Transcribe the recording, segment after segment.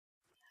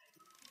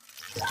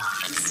Global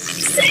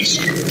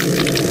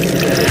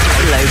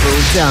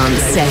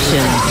Dance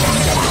Session.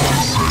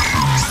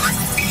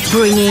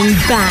 Bringing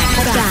back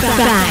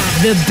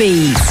the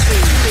beat.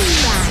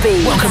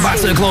 Welcome back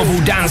to the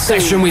Global Dance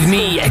Session with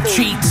me,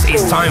 Cheats.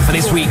 It's time for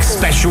this week's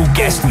special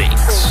guest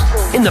mix.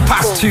 In the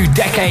past 2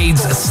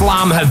 decades,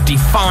 Slam have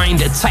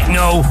defined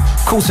techno,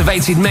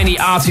 cultivated many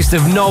artists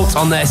of note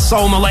on their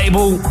Soma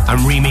label,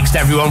 and remixed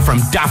everyone from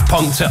Daft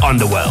Punk to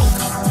Underworld.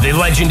 The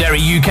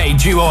legendary UK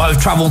duo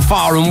have travelled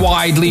far and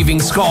wide, leaving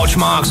scorch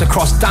marks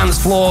across dance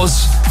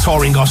floors,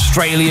 touring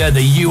Australia,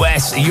 the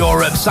US,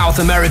 Europe, South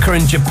America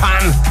and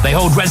Japan. They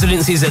hold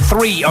residencies at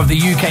 3 of the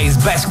UK's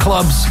best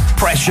clubs: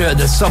 Pressure,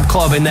 the Sub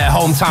Club in their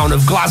hometown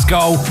of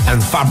Glasgow,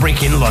 and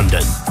Fabric in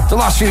London. The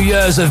last few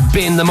years have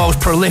been the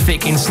most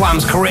prolific in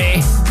Slam's career,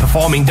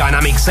 performing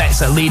dynamic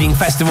sets at leading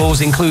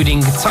festivals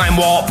including Time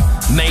Warp,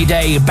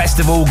 Mayday,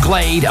 Festival,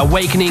 Glade,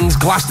 Awakenings,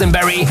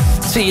 Glastonbury,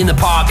 Tea in the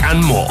Park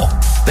and more.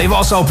 They've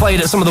also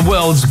played at some of the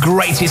world's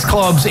greatest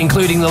clubs,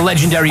 including the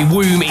legendary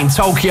Womb in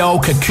Tokyo,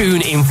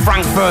 Cocoon in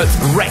Frankfurt,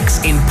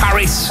 Rex in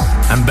Paris,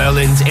 and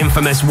Berlin's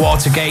infamous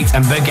Watergate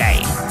and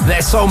Berghain.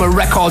 Their Soma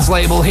Records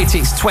label hit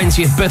its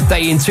 20th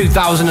birthday in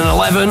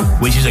 2011,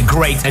 which is a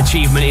great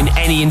achievement in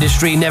any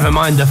industry, never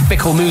mind the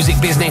fickle music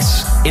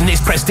business. In this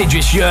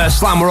prestigious year,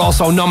 Slam were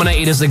also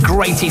nominated as the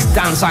greatest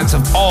dance act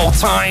of all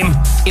time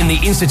in the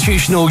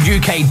institutional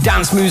UK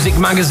dance music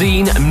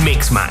magazine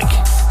Mixmag.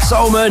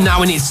 Soma,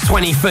 now in its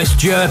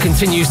 21st year,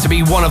 continues to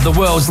be one of the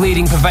world's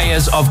leading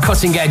purveyors of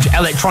cutting-edge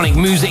electronic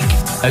music,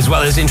 as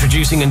well as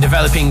introducing and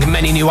developing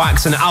many new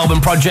acts and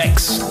album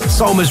projects.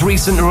 Soma's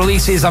recent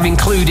releases have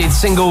included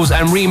singles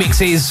and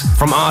remixes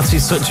from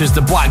artists such as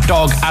The Black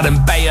Dog,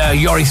 Adam Beyer,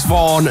 Joris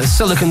Vaughan,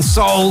 Silicon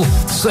Soul,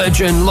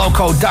 Surgeon,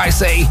 Loco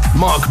Dice,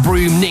 Mark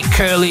Broom, Nick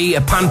Curley,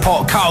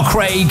 Panpot, Carl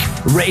Craig,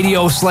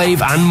 Radio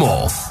Slave and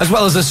more. As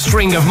well as a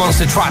string of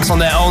monster tracks on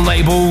their own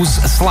labels,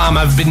 Slam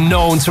have been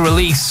known to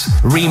release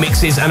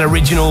remixes and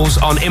originals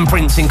on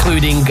imprints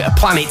including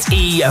Planet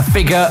E,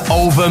 Figure,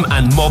 Ovum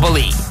and Mobile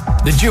E.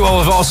 The duo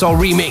have also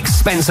remixed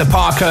Spencer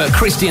Parker,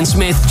 Christian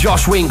Smith,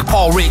 Josh Wink,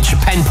 Paul Rich,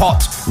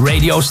 Penpot,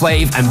 Radio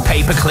Slave and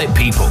Paperclip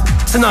People.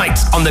 Tonight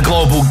on the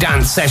Global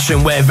Dance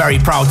Session, we're very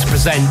proud to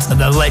present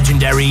the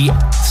legendary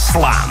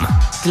Slam.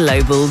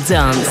 Global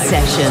Dance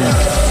Session.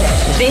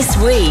 This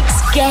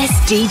week's guest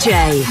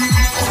DJ.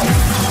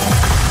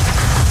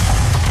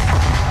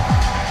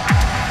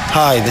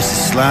 Hi, this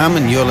is Slam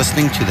and you're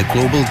listening to the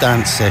Global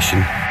Dance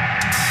Session.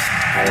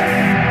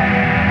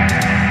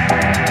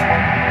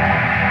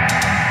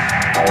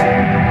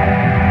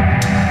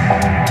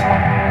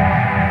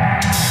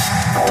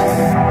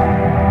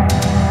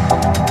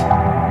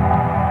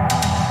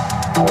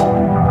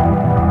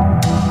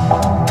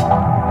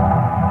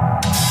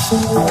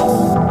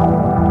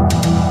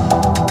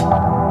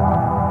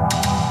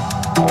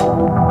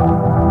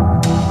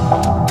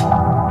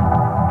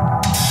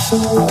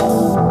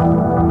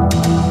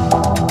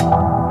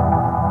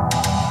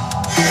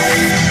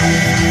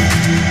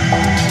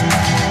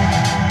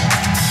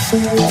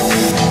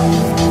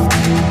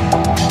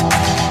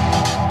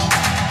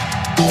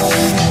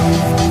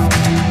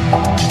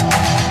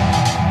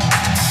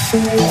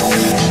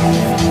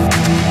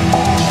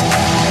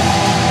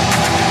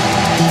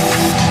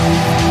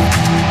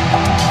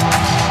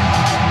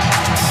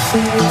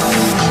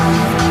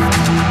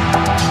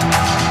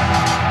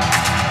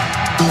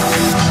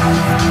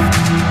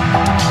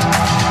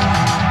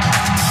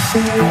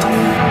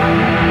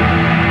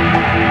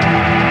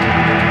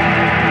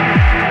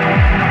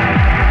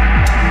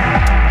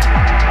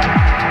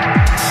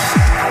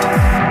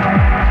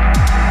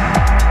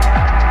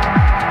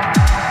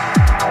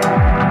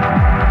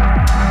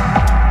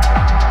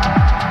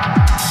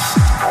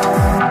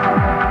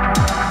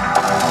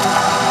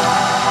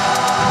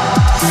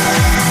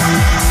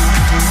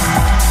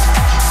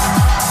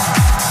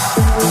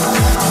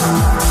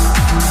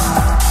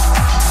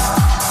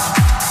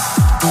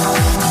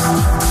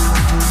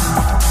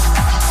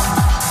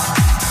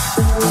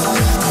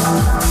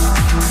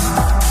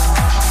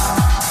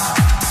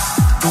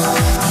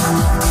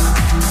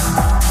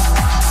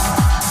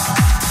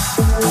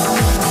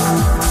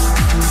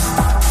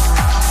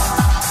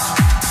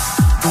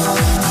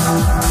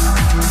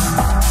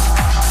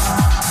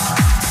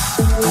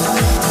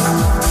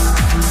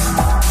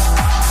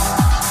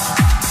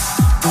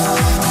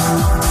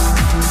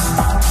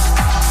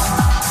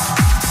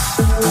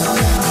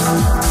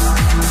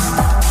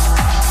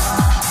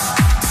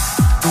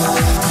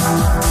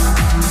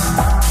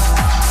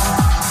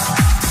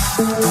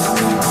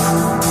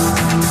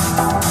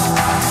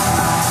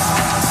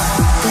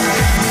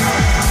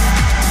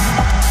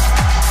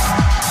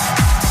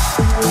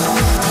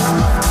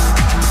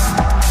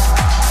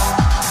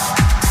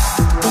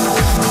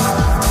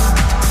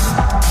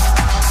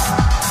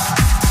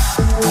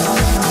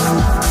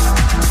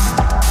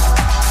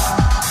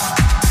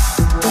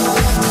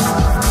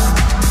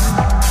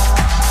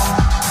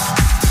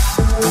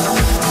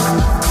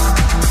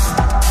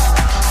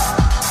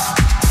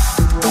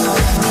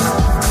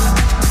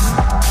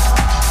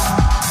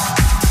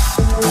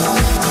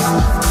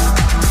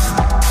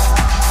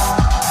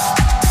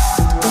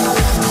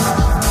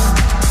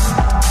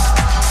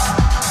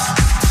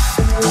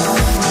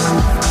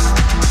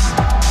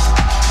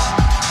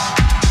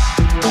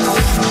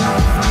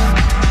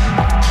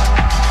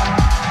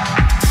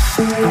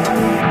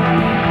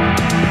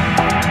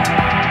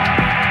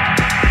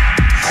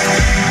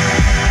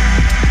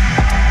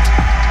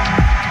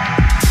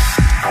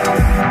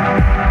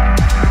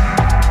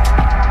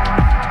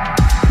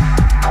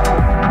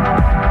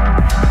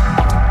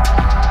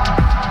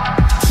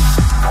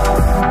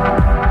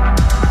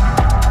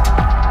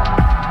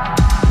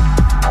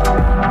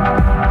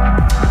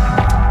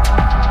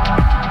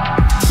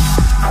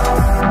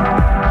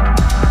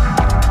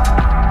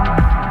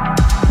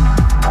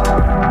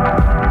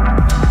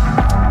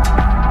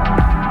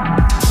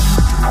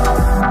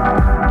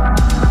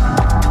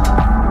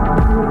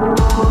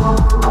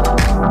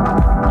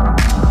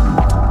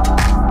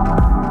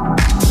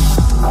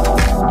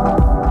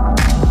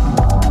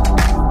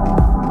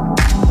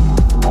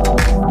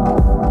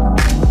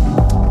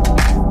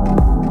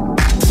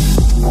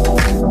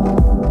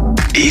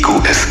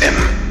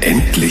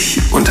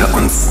 wirklich unter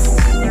uns.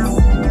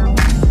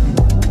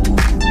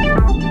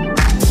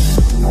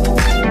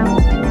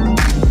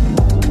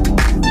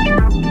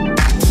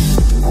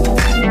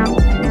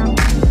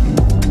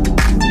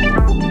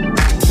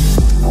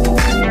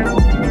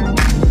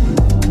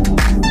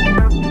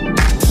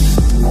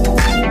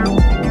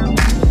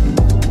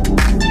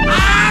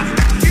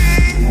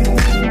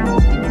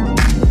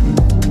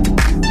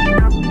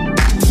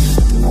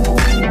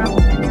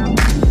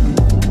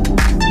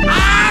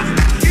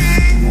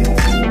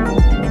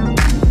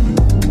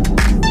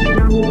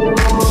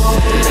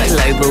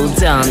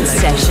 Dance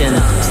Session.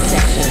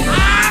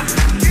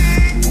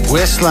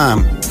 We're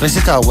Slam.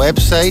 Visit our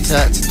website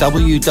at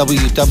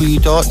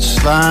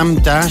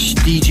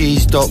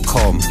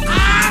www.slam-djs.com.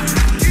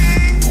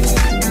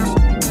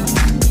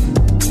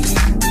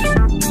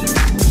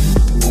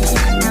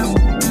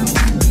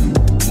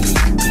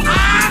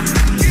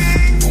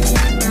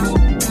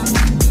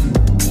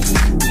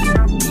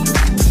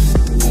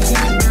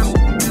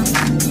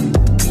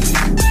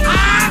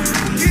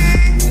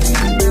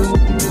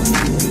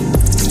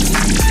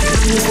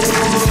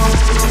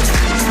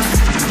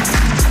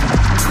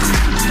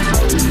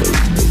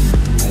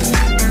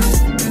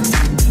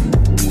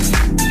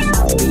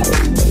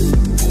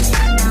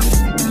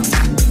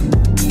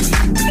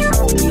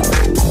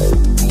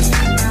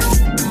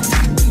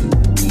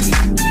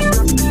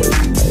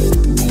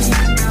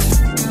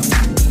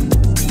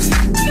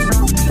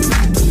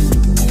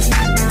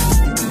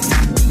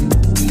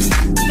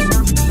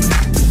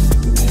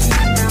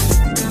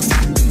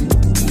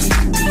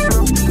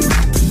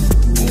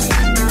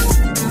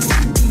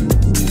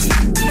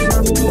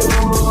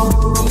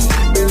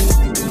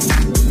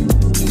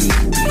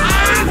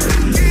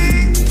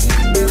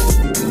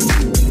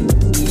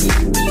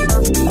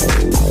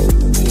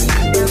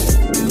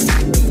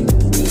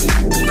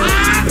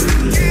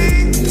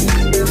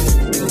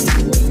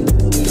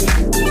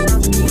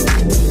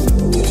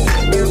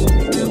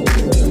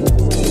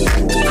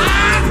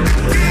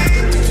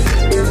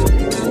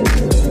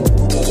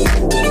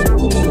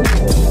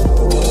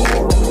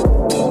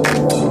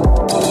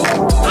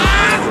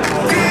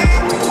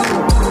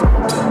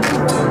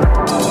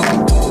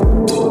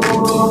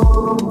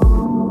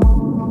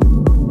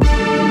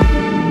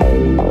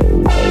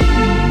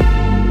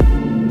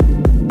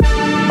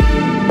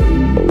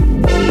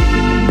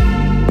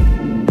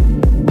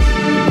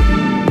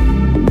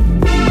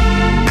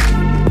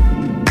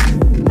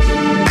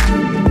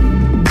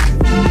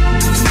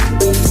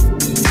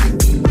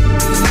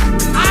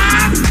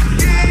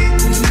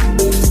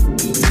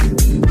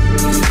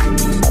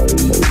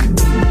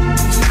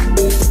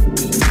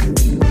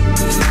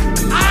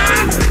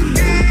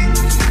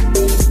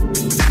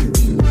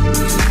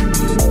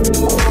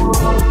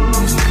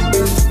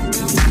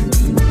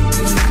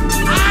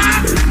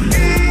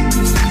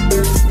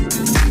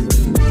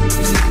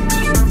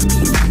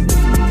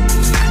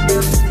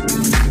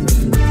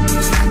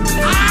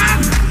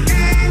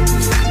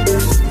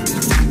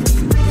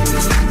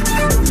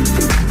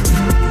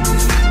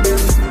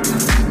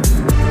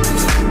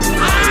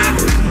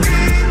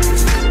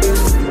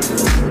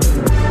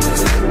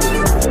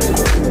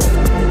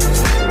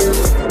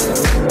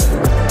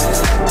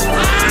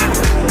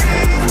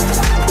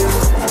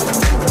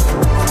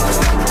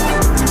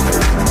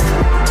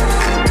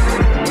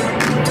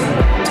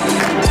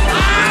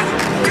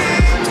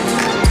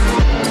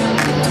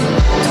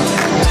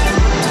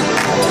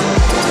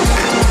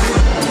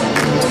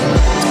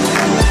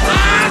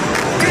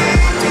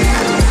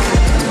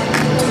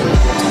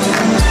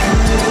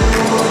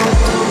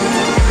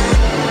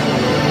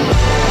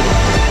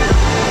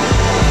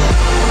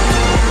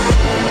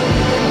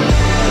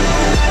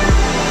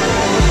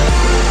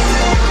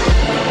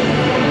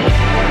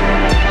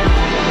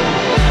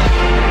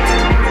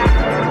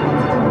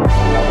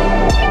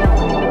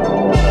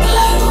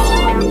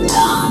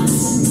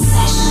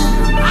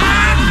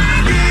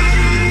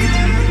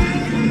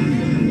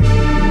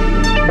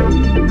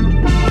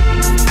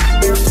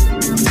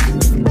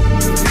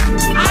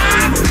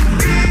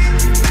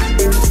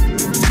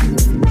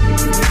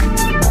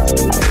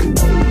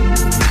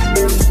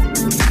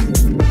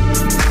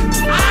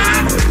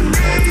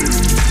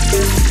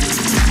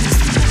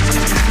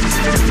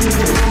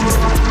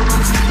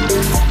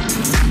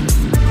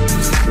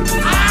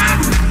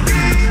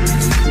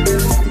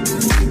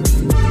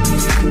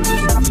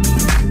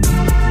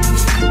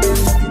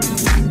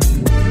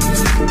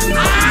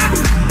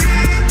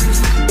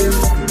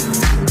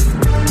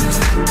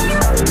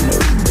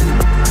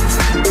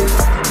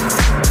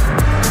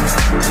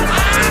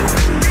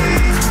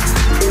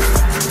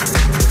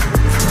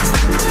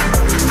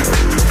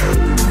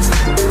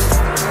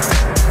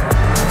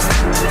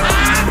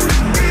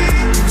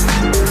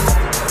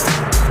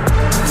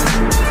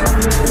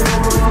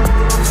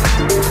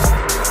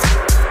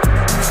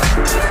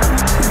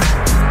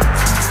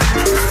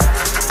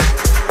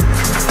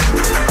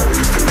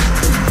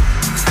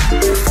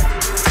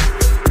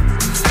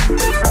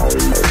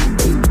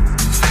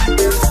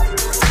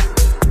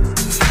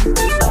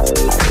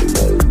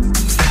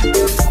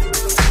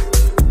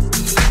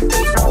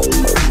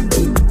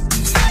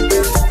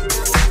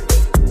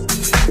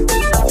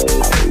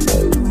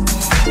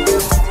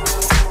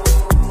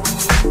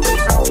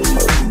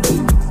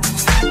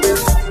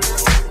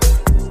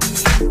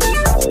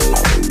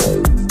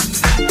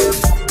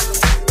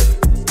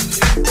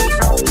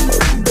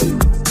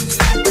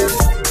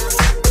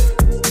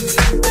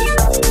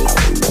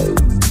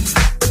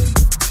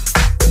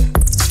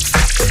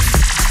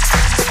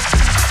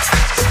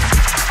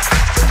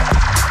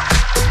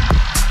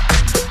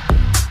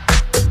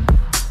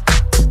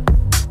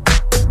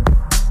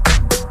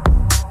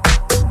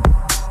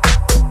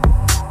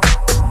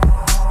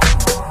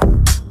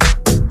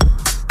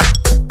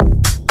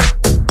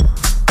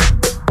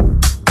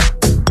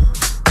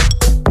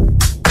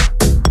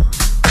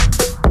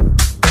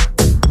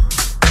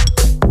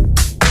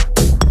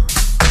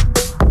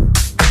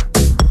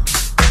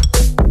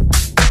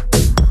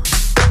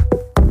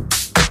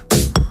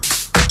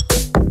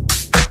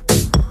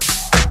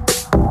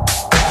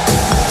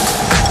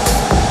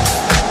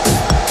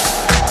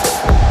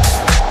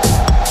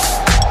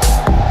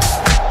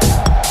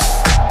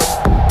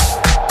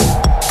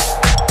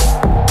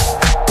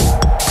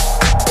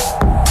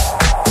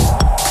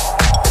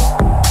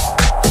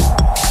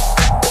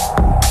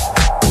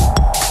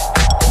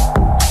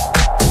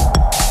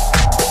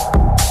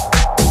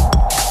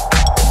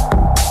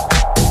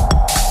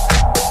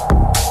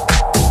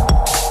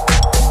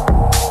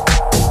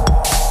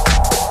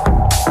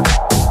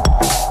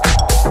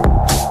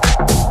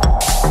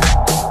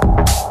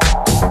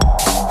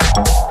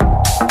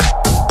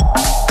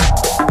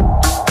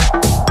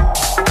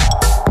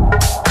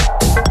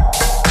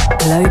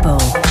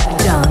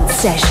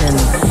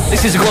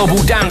 is a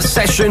Global Dance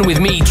Session with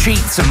me,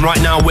 Cheats, and right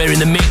now we're in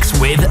the mix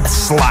with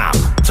Slam.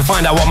 To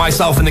find out what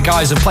myself and the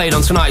guys have played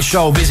on tonight's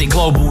show, visit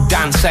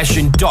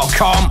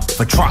globaldancesession.com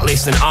for track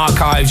lists and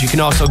archives. You can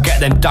also get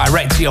them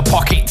direct to your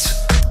pocket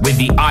with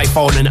the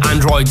iPhone and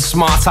Android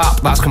Smart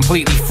app. That's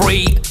completely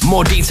free.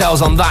 More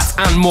details on that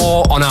and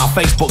more on our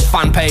Facebook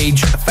fan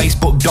page,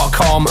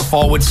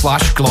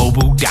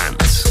 facebook.com/Global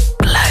Dance.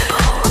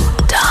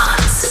 Global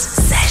Dance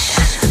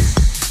Session.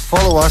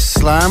 Follow us,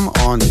 Slam,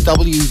 on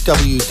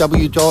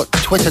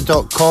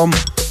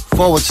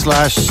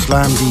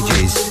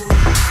www.twitter.com/SlamDJs.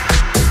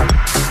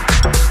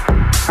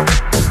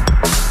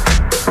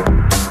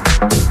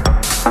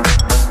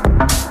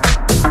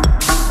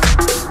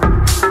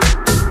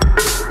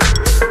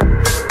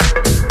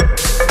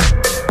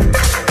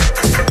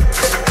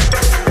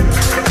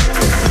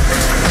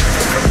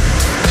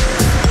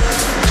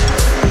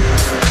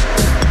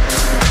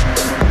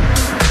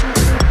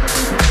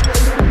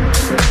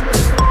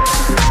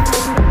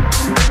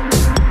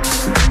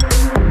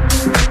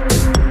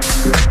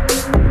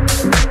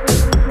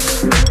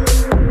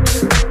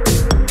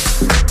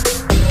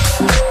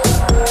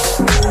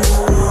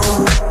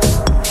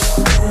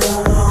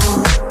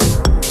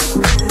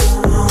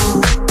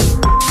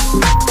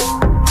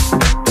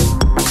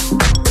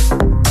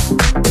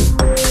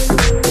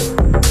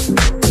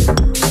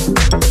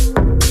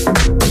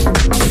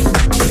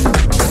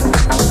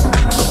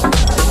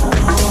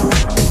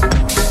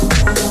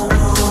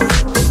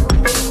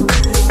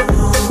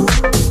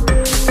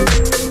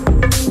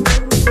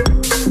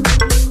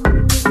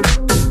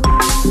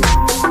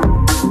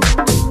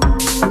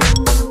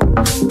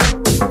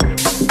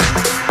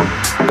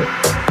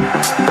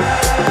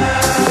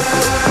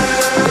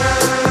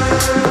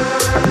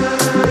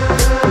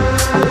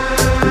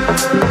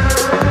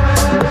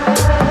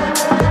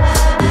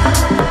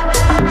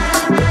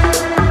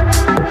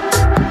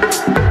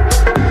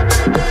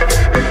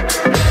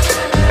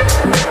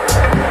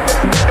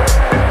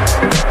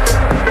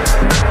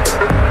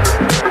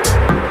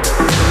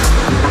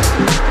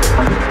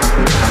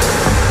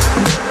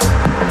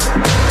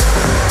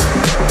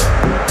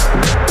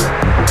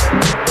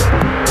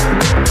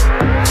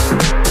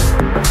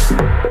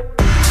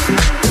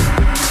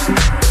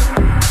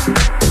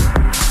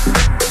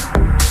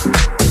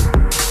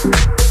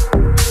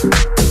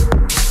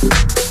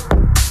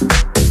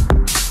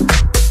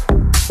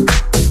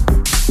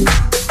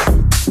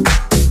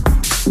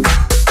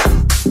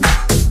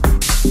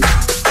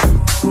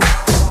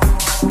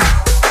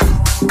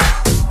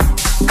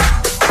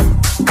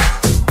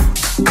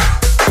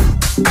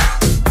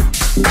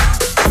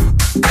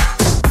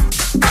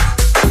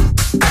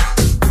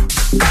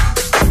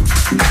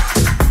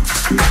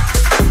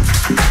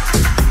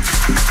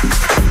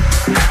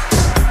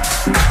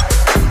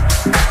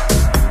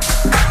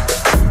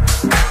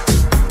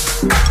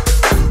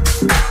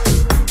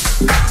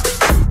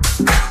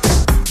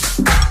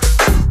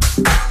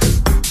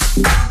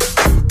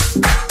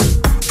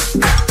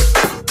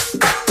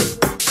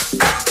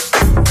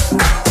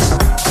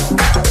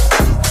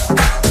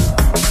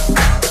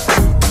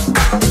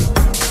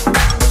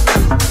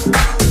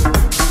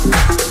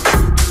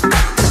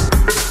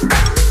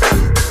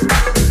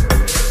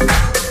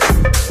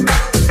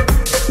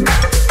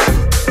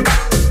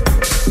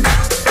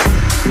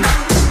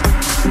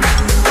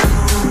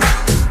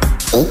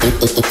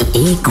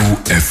 Ego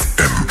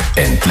FM.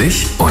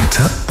 Endlich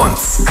unter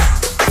uns.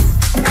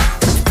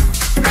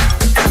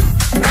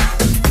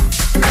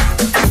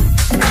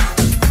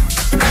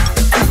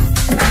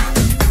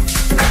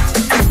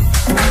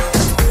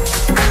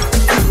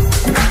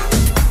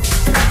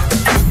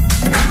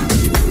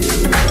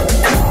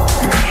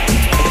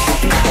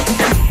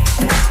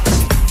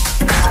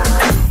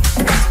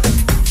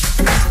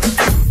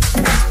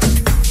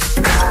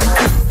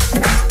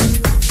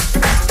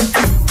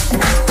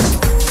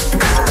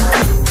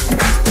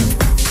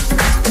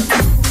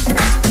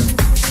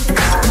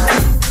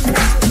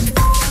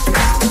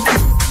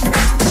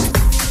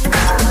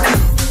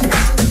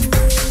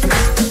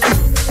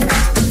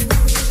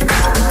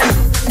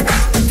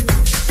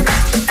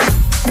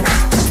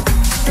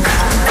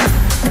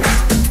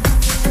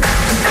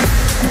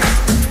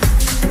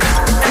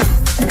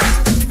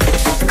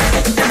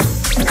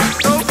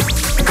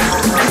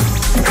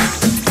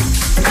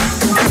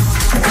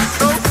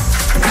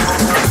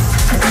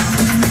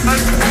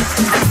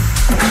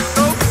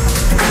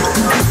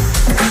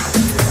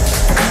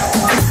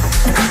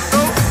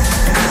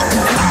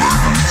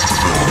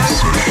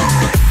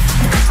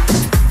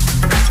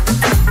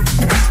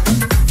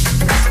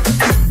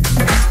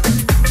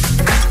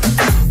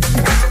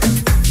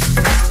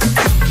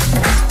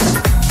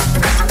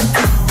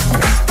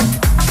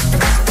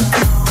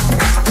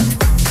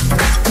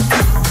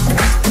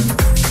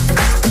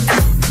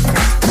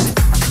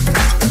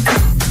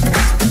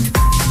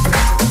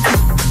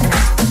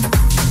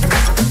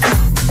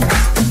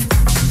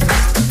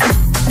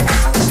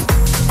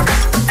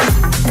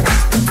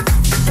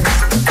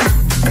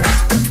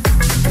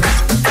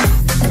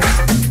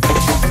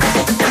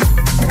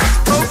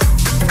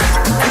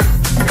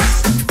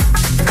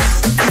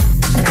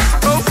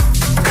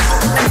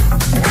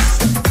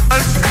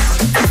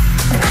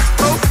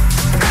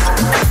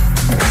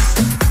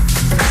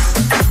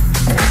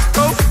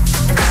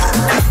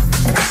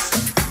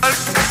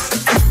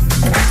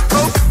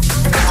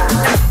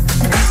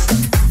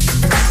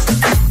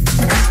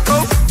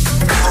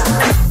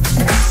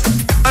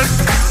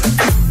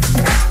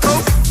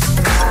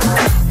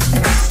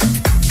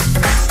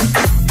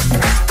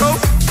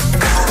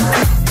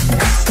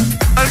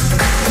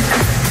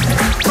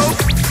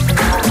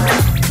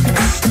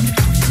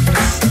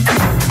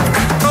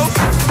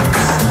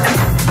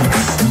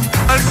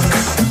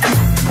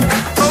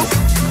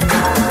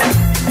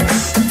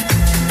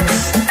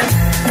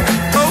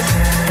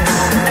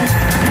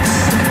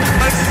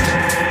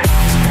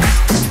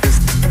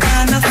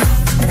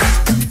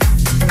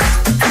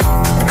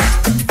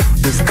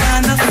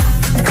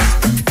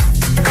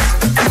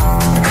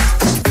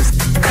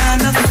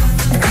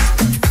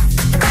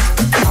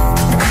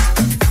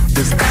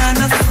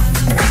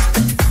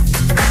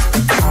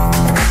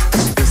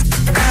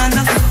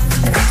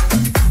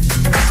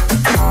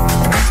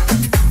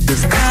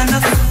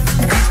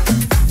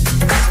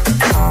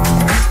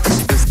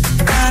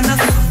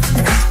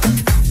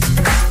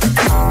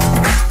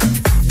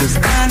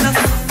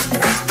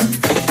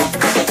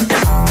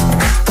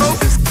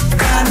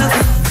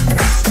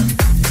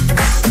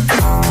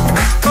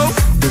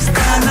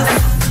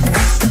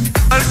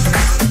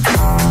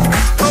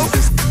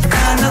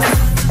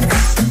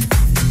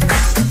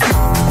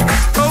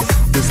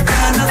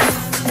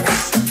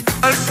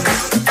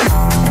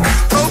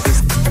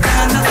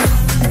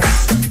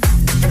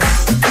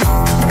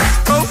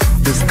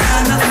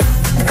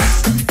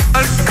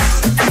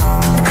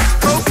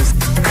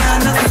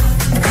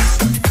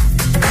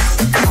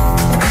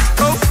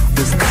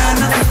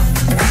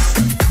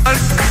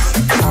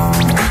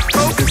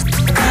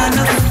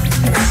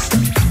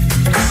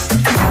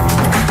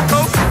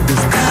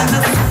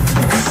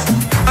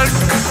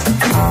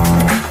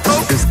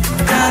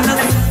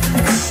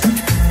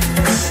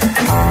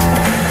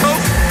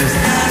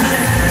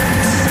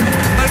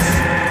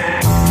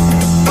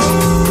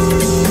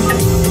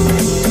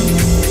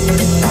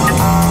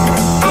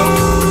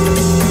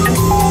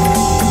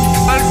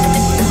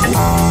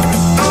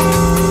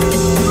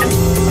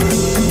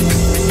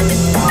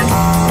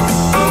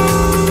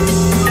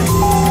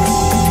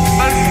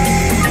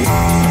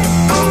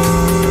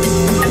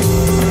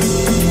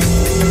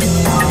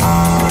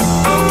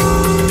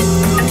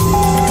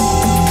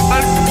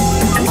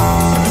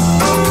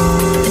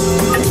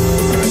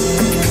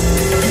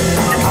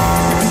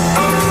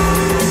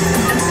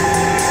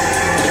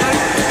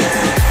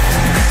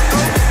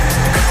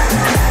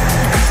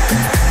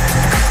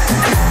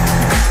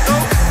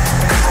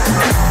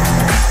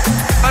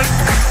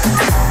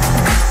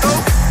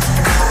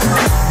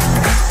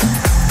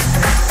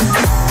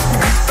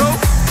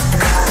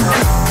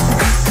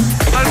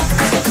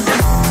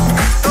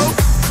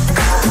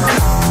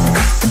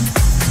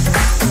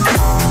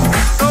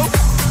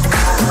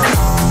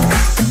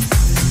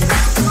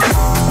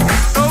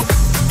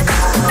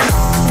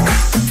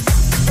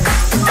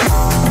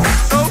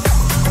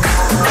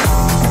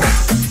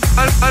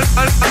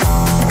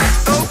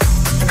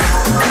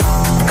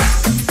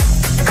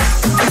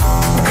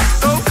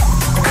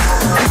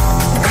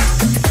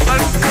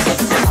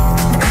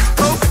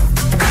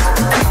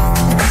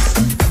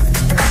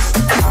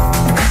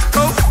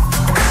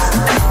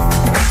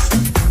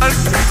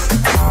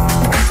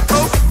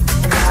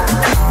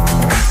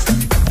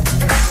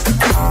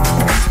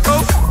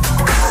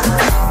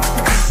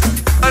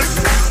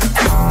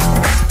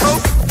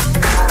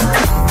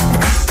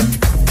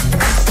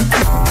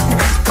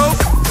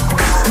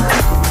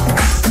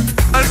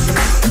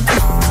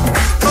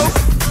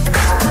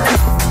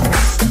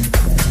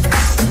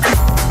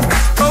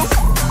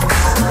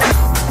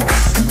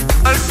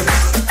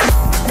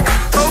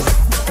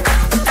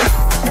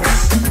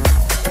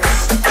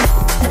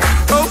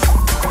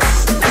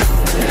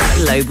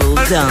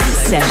 Dance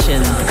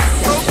Session.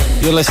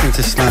 You're listening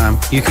to Slam.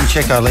 You can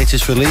check our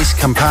latest release,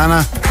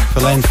 Campana,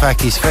 for Len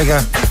Faki's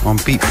Figure, on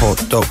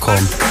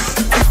beatport.com.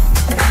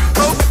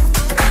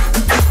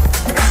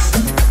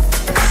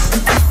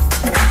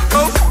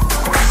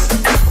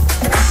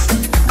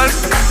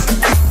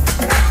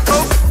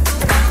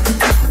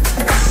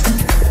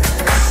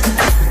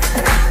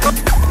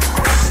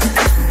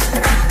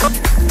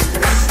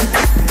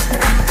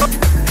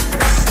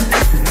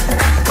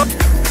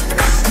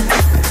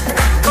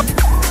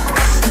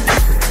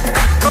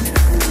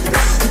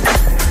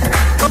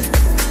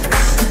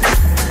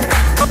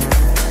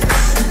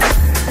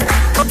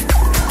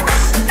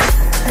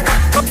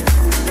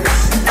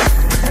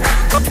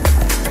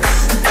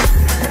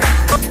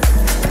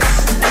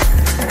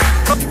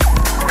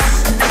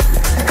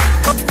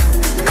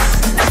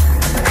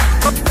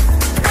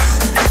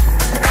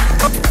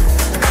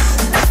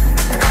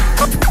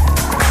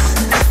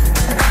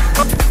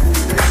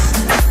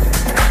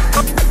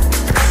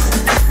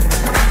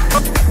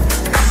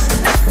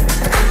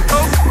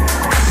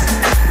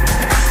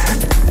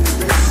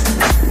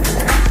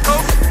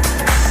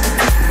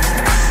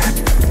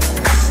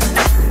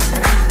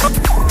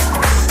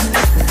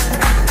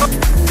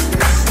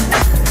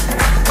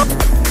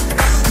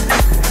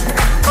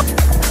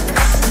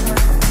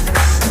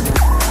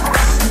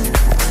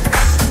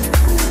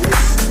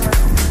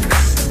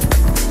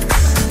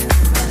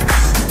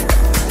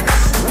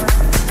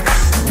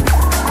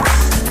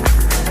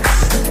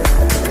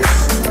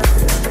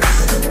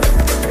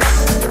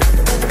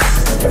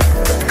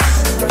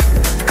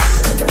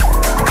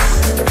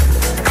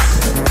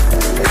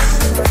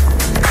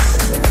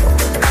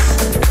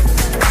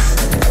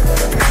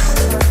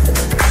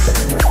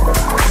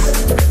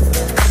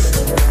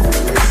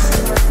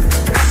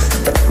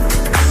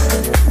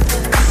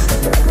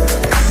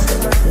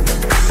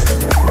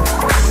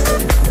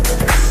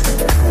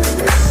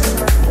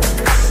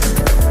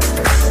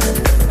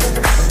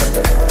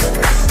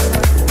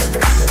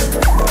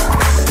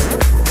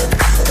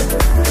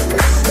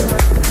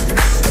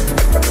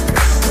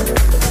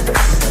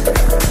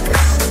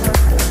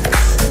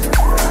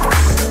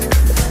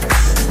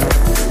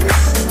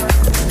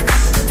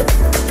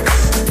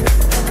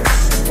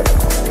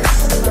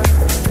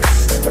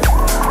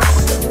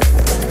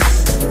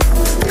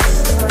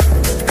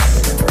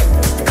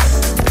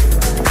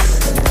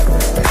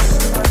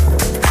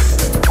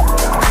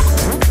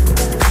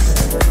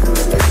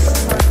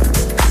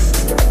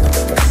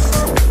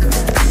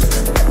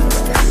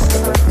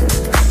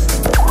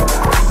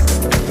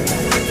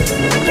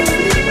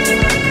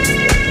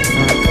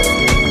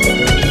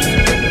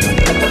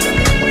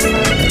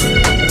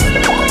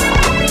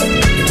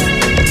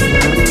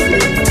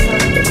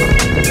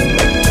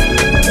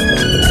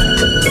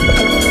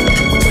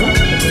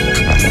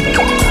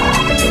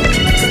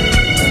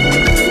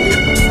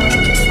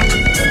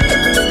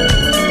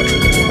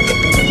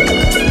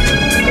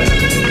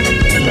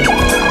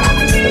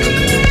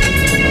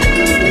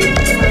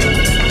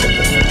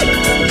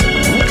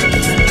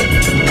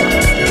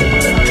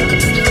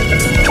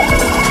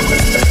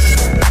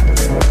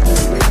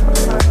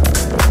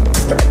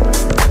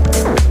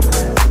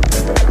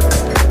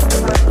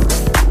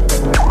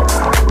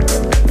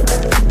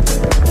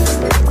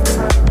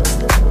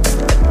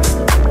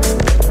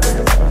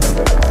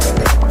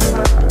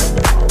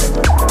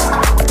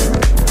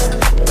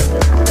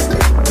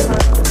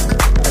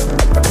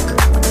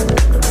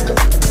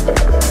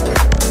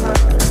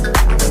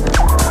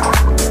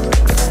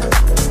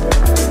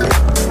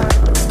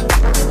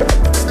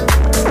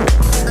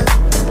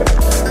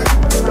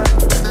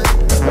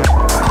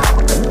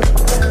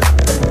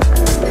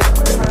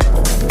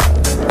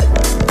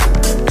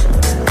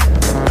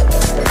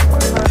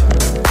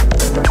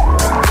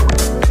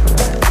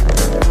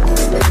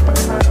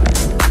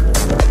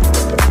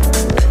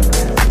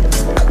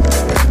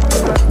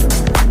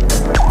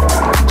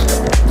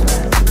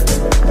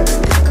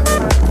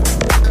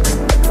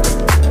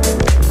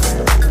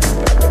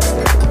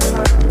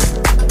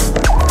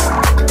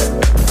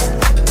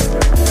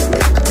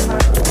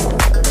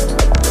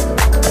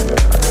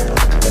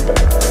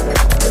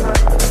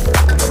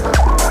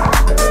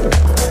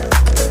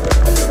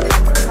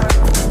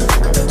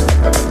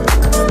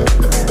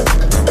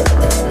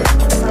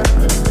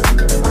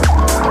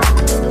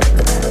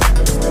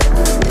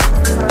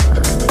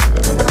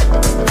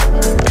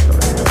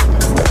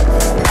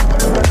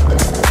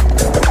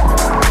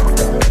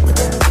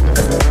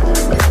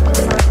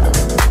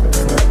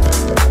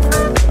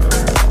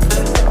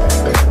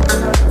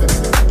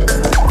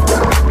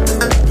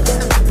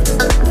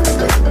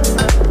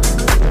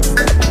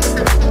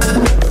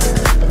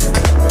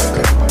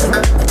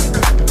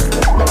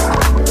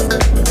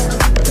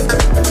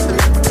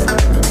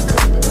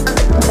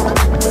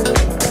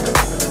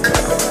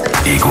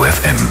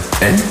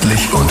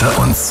 Endlich unter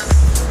uns.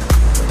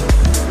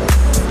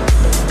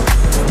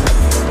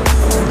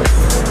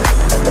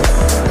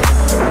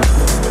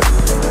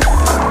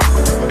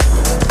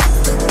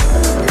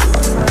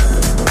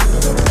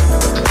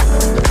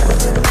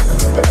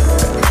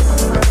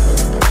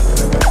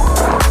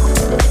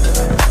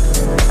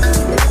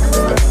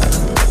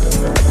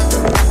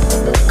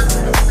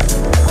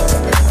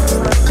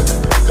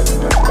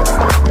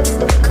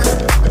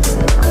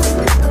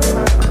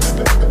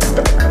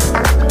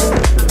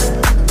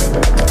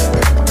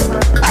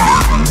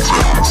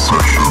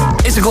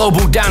 It's a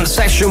global dance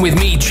session with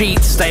me,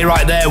 Cheats. Stay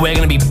right there. We're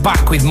going to be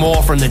back with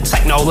more from the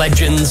techno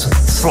legends,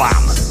 Slam.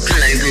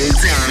 Global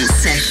Dance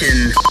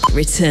Session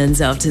returns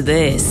after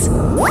this.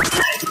 Dance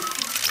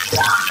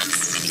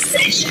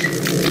Session.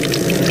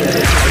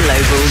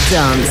 Global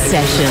Dance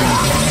Session.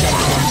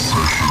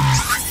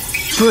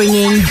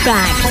 Bringing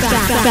back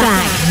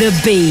the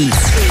beat.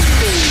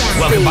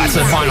 Welcome back to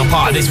the final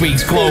part of this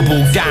week's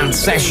Global Dance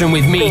Session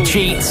with me,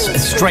 Cheats.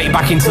 Straight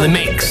back into the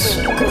mix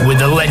with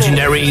the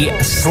legendary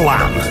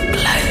Slam.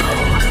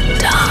 Global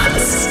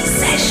Dance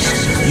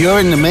Session. You're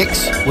in the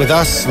mix with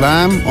us,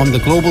 Slam, on the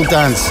Global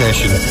Dance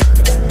Session.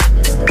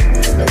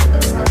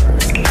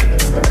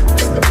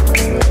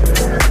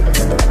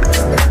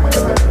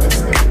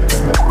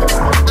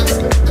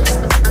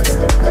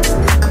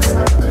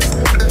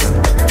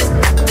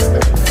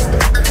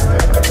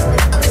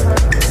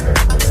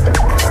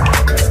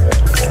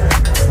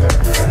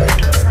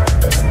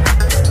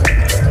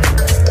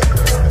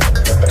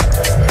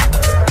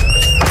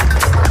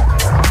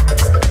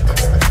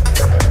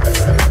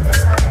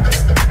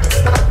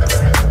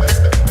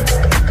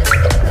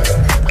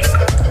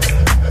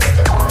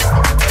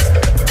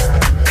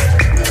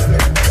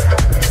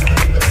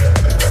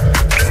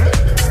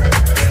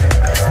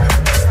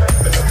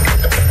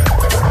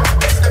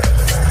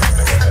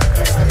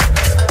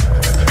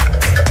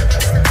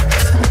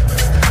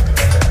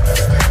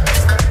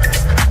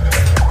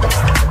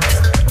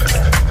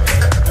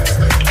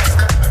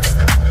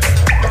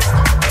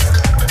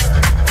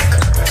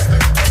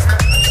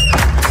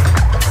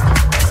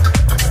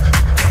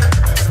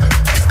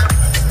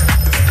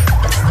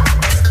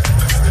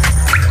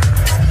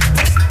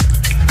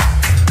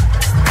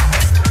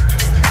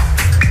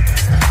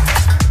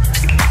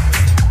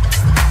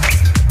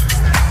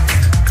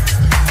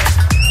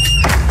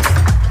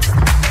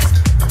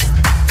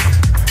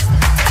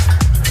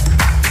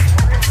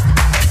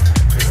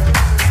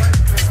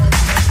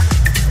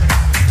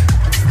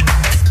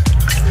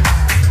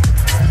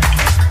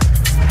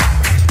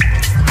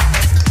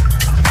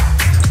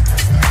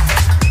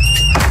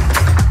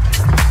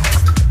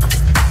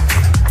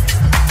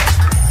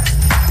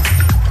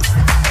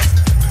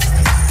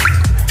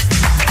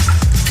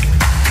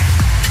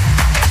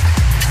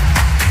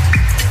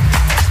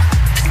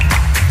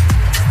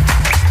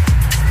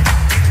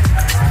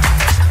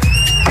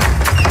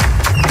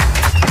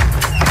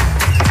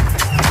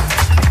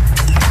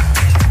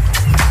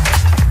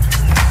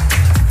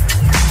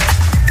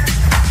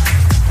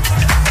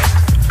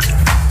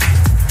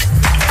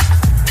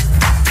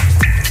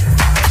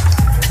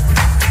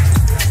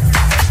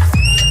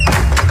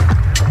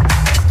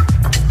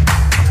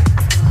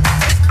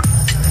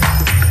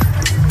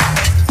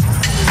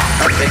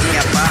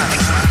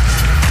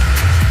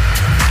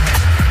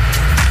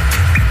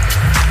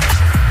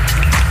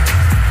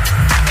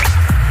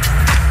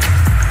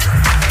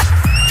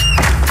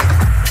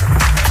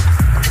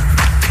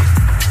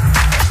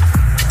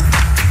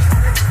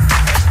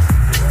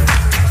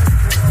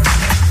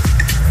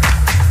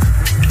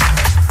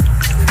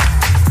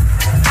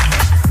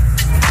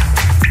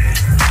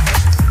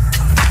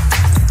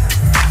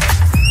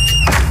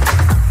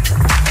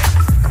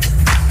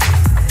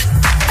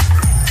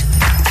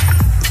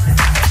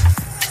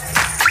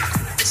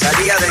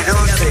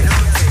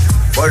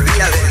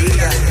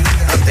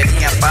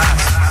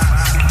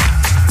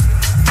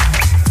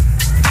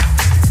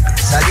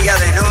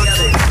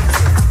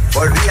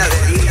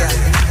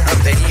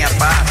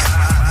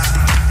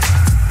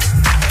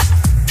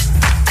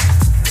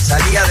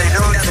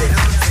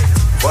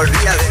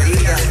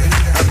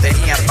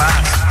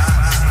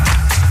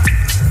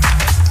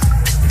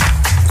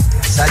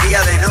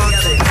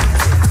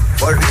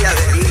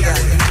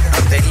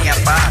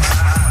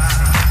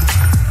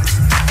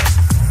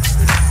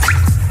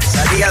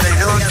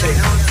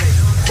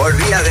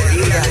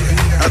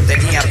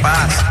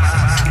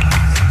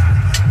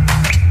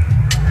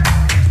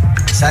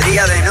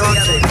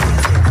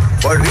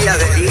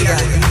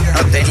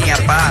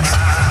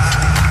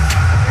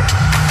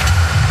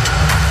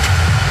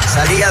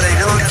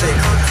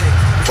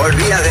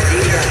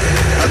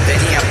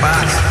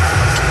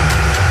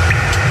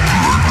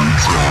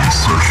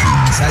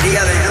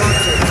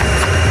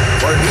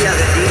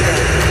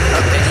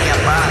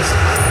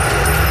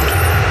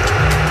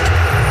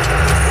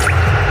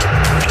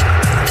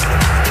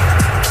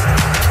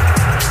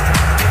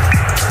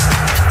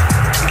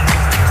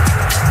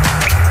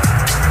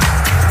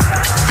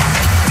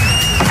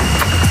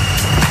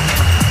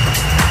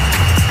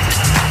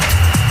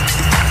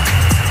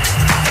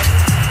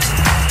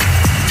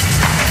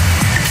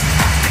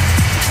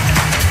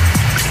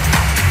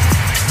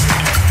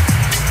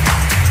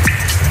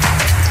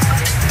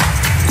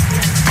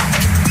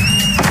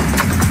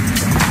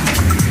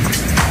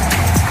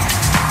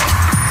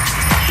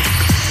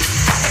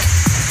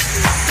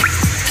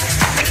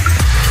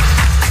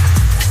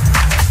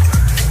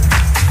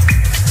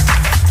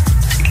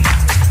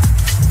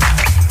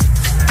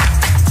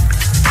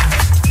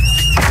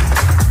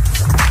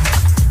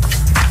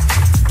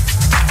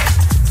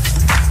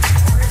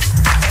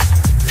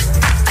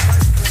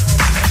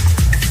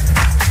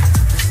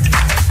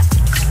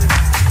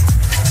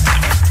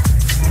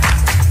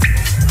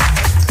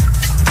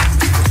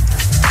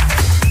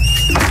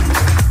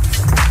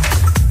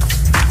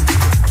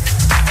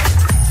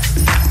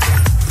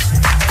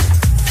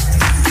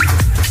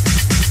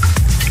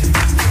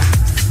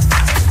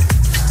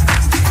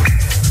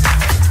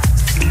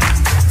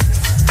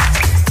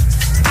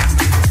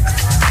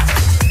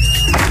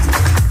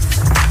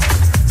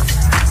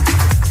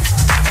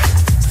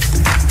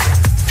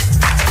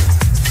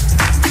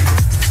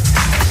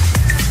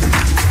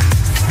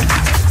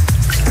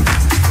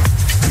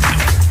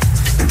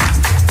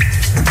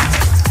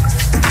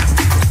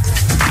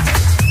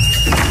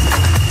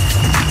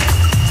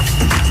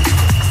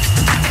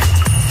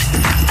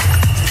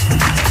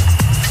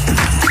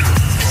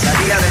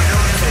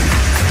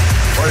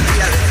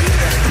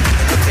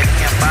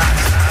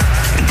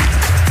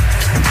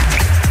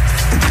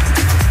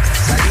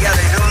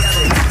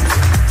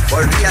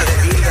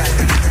 día,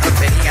 no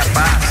tenía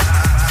paz.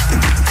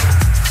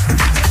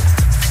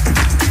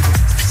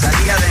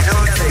 Salía de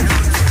noche,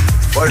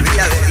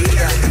 volvía de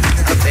día,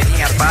 no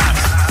tenía paz.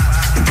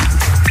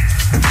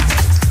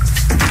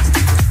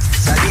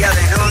 Salía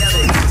de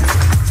noche,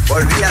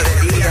 volvía de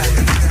día,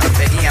 no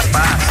tenía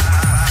paz.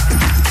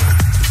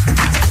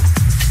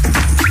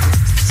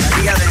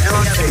 Salía de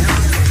noche,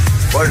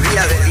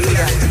 volvía de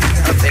día,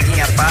 no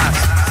tenía paz.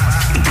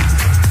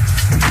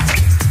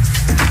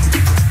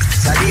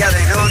 Salía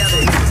de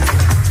noche,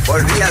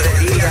 volvía de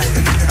día,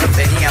 no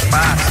tenía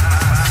paz.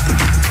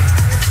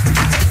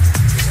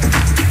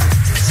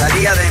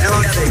 Salía de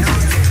noche,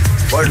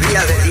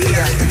 volvía de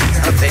día,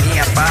 no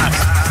tenía paz.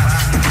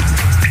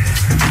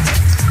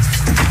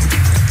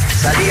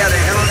 Salía de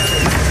noche,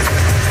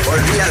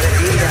 volvía de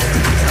día,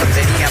 no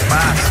tenía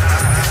paz.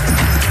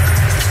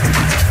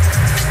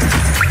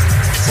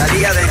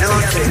 Salía de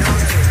noche,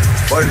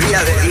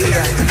 volvía de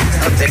día,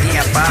 no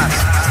tenía paz.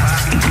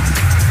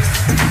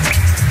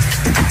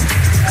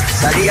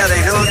 Salía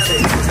de noche,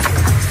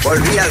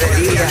 volvía de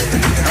día,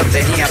 no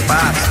tenía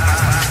paz.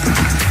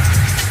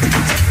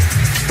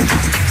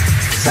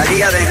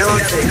 Salía de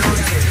noche,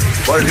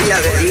 volvía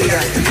de día,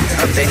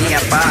 no tenía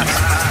paz.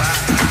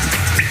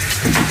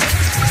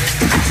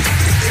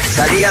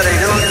 Salía de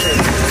noche,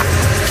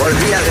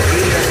 volvía de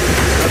día,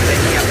 no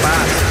tenía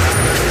paz.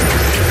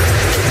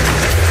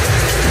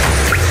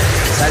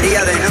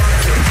 Salía de noche.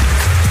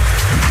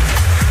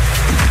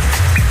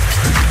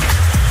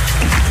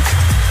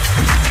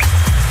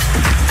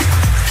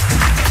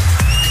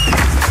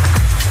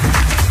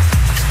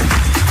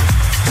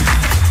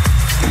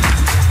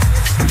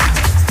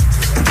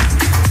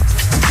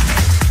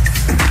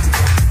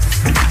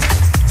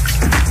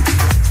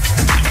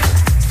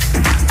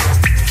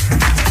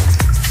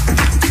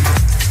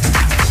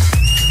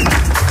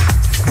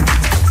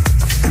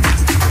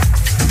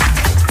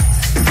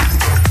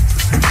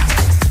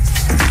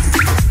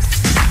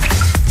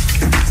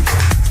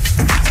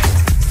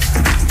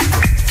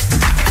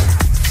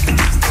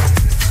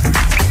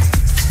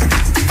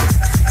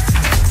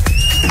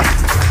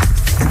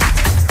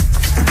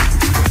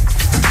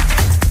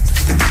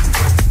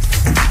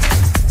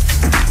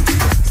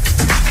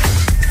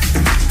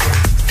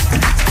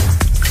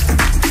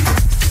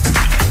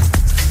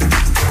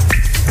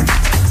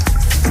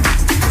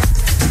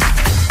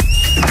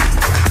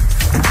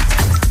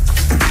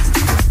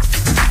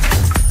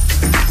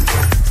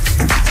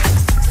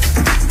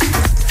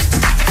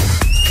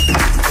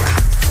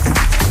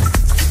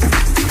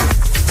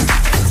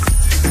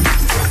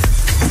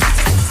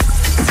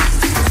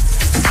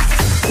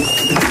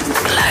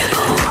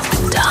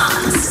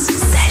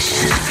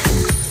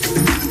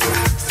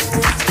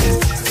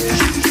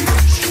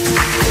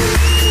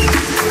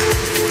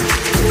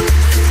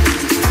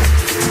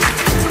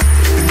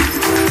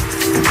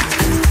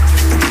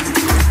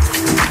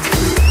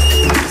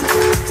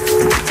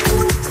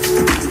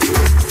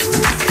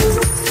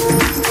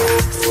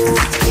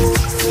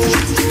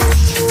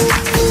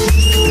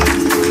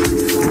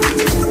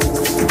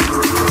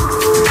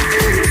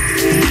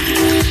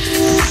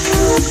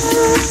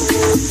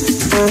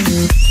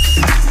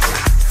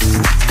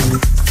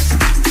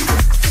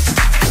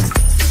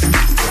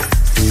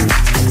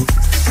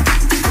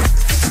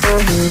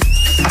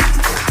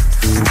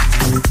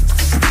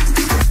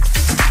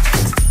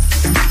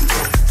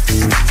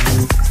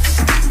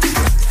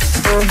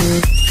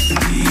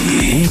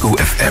 Ego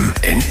FM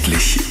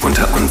endlich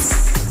unter uns.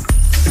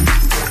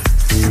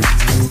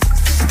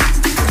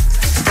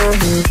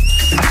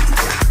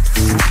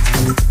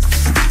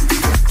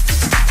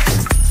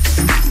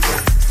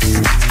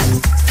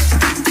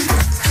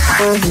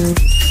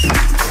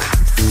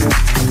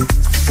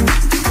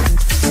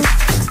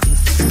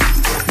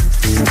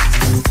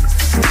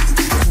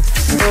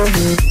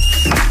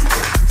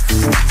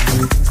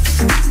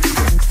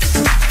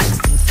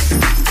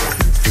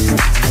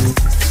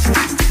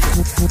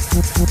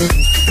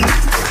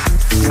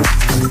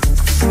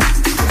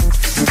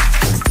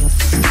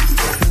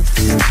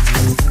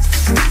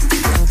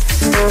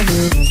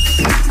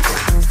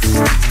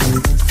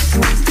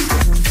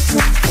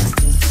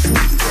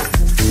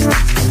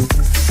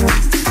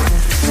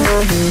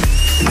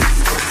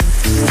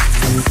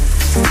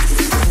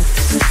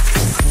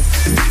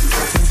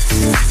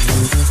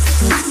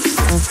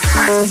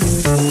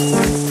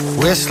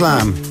 We're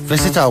Slam.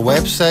 Visit our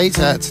website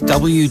at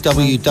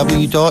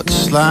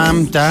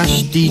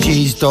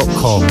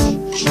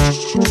www.slam-djs.com.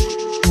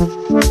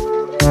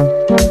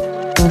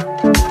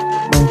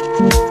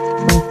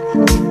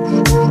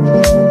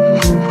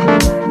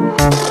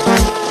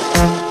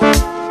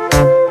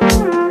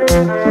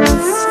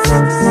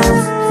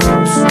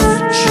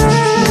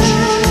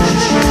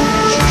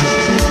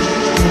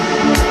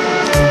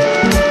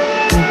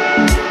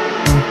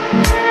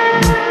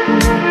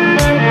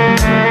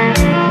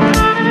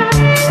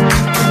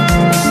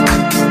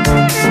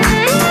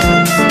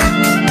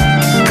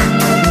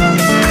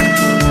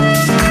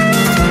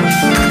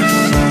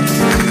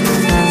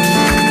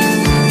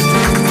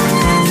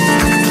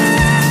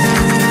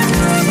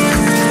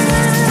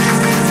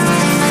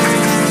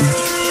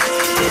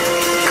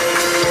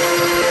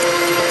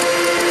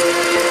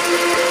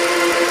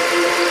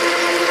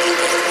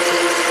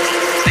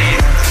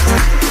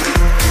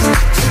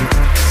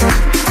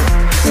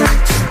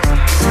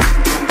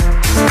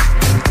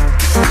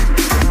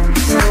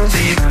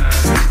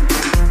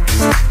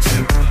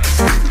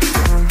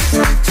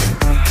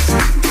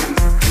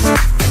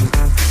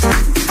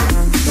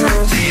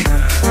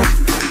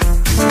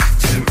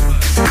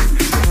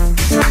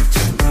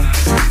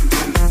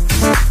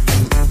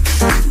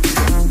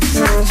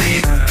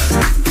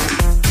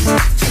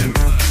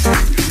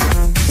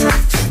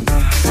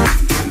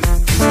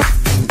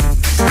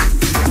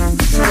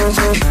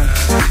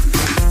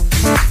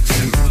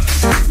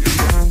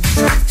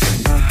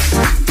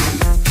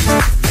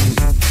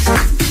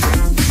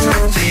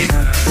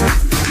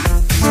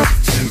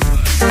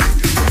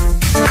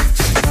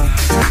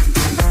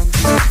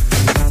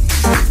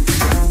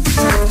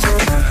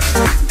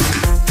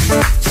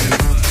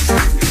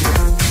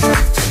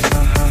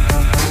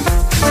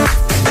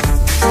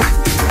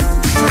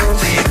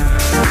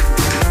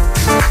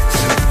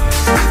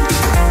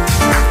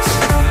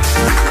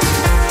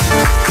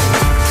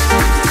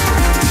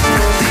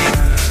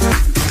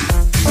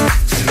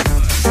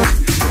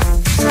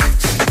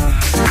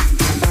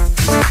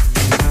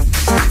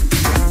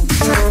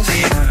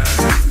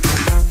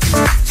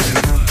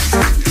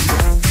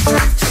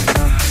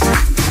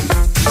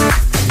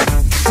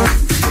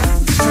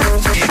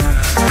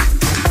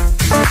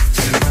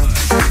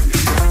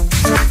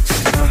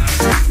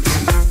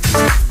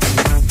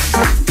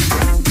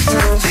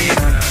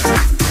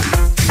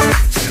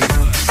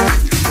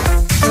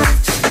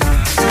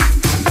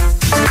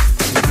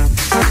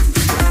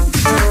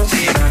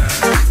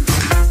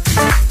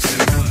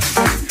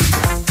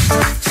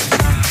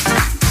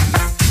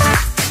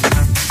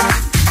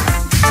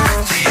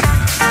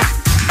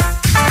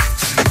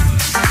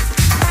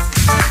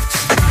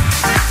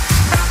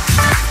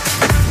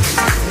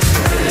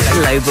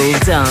 Global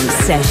Dance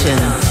Session.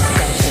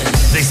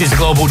 This is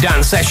Global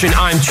Dance Session.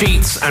 I'm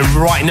Cheats, and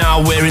right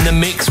now we're in the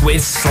mix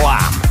with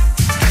Slam.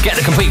 Get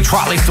the complete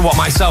track list of what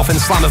myself and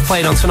Slam have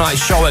played on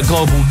tonight's show at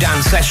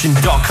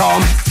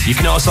globaldancesession.com. You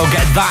can also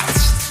get that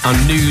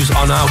and news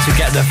on how to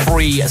get the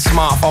free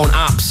smartphone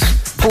apps,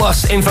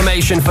 plus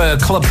information for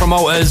club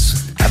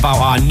promoters about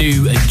our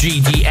new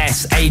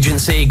GDS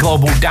agency,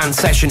 Global Dance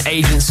Session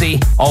Agency.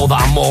 All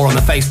that and more on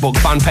the Facebook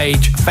fan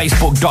page,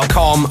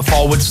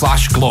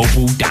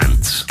 facebook.com/Global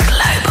Dance.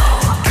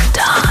 Global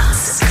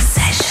Dance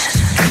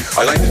Session.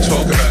 I like to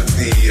talk about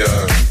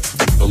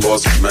the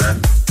laws of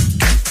man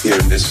here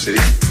in this city,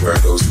 where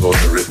those laws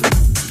are written.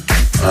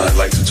 I'd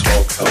like to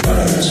talk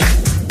about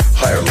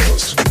higher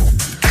laws.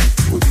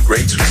 It would be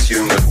great to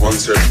assume that one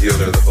serves the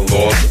other, that the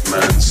laws of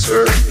man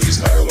serve these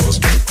higher laws,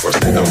 but of course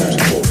they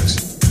don't always.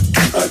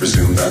 I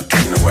presume that,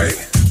 in a way,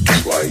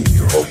 that's why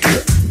you're all here.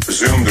 I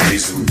presume the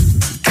reason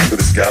for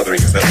this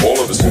gathering is that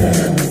all of us here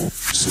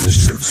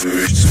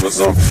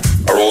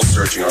are all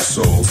searching our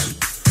souls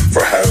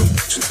for how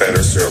to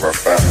better serve our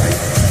family,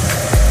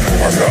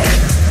 our God.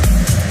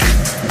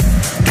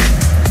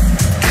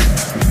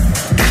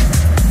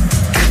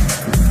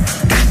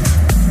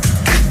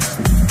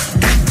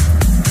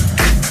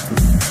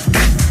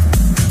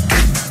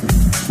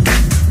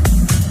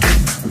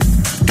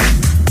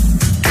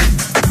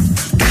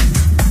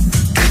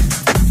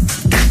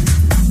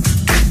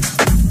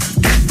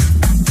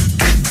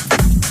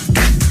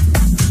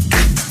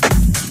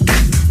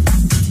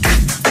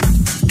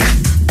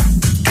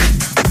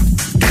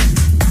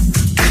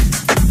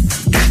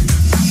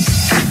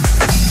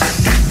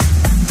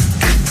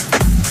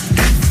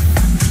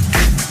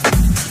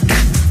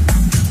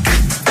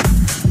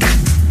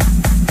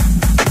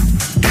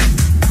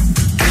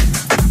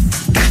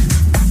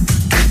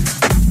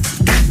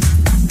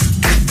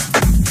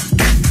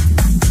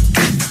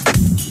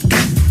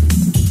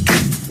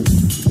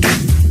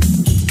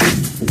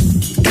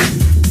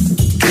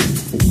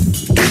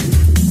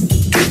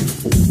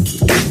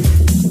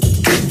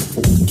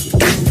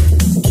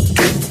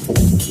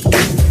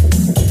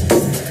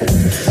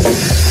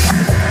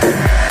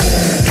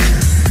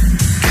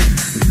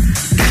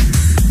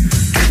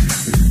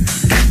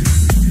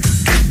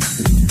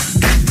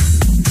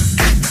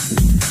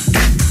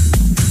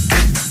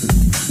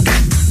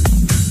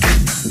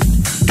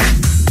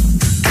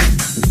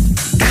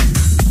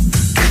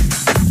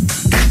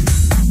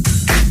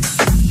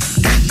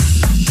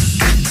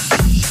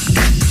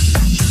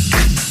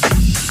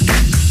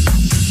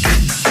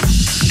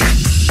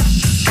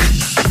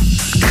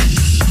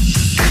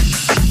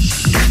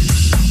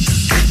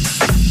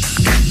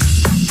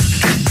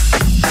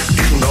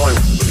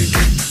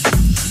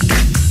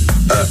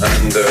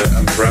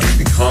 And perhaps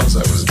because I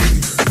was a believer.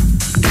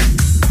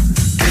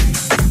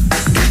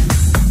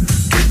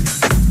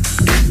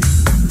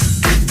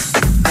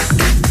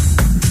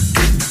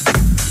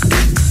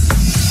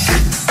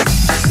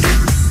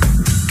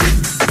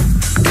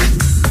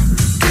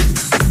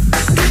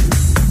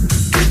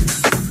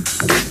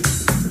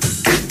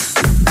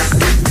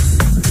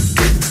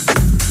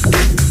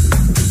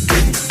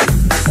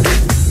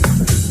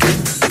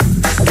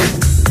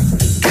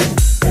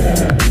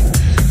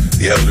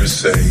 The elders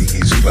say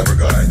he's a clever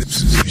guy, but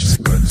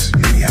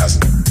he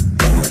hasn't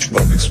done much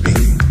public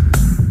speaking.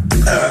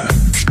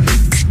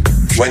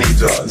 When he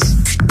does,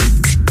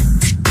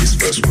 his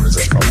first words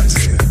are from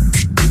Isaiah.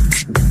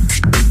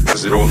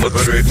 Does it all look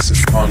good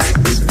upon me,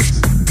 he says,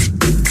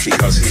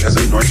 because he has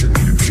anointed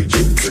me to preach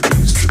good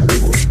news to the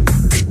poor.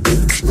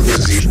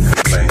 Because he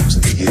claims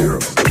the year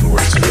of the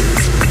Lord's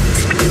favor,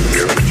 the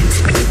year of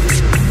Jubilee.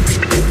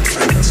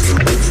 And that's the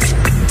good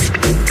for.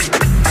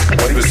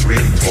 What he was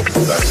really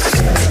talking about is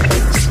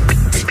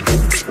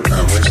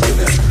we're still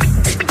in.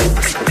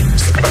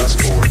 It's the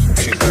fast forward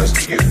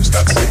 2,000 years,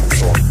 that same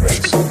thought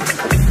grace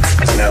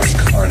is now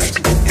incarnate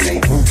in a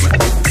movement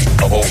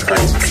of all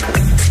kinds of people.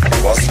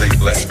 It wasn't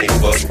a left big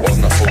club, it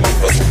wasn't a holy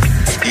puzzle.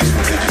 These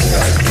religious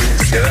guys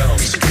get out on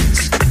the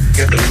streets,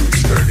 get the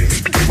roots dirty,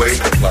 wave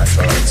the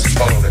placards,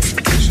 follow their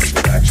conditions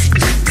with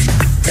actions,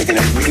 making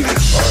it really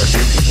hard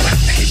for people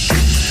like me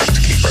to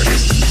keep our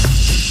distance.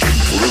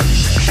 Really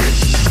appreciate it.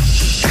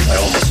 I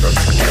almost start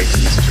to like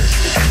these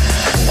churches.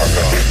 Our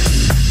God.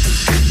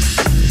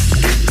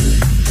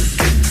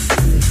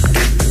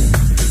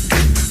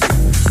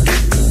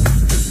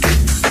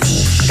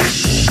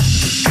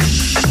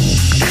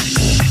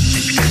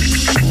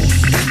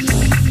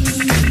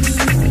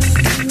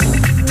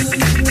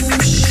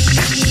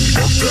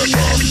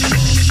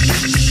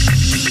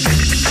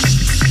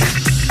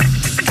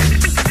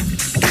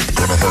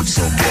 Gonna hurt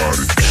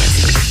somebody.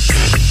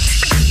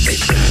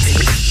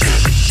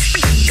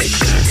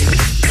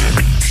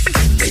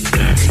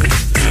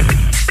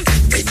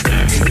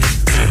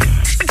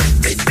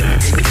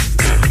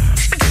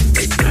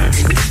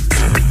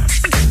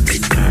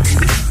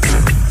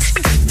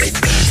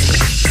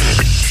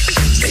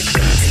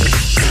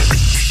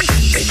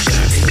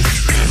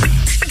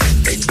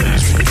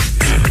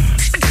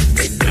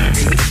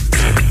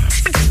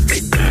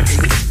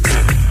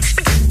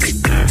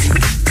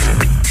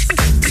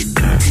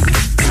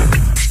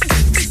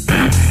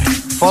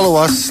 Follow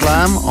us,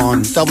 Slam,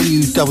 on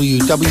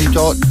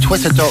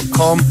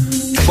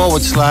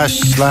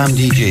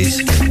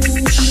www.twitter.com/SlamDJs.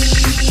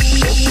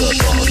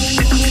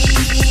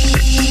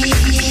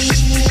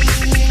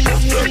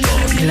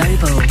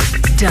 Global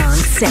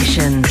Dance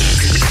Session.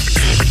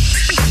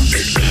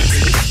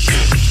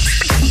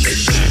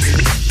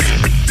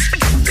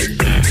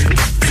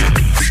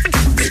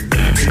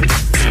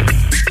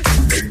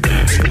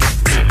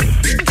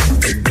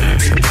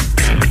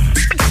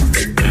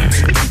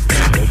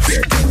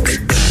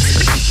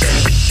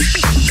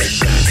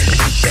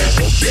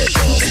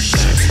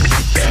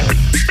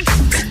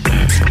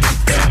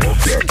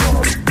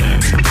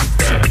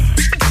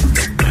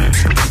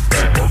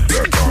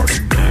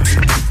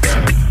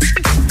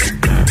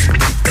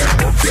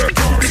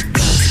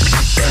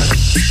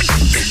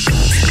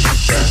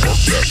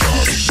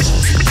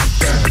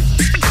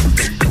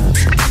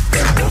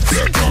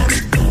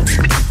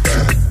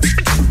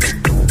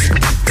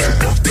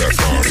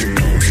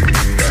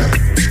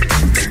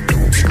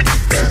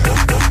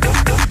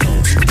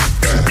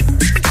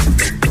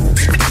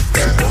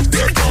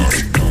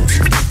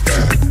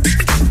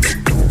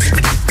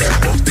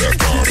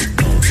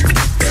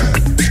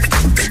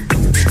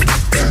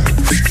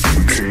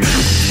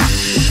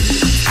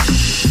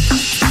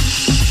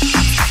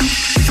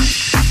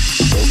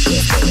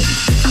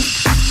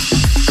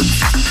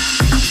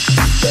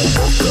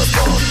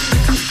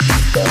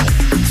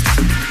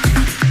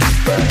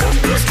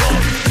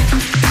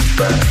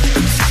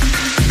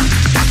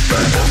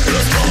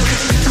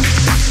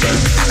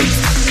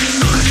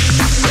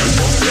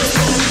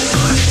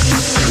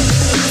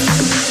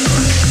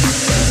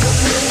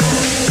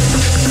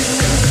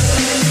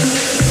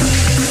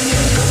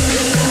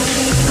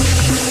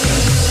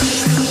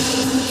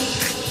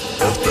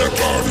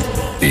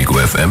 Ego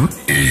FM.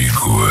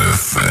 Ego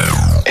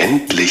FM.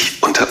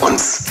 Endlich unter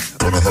uns.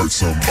 Gonna hurt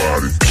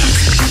somebody.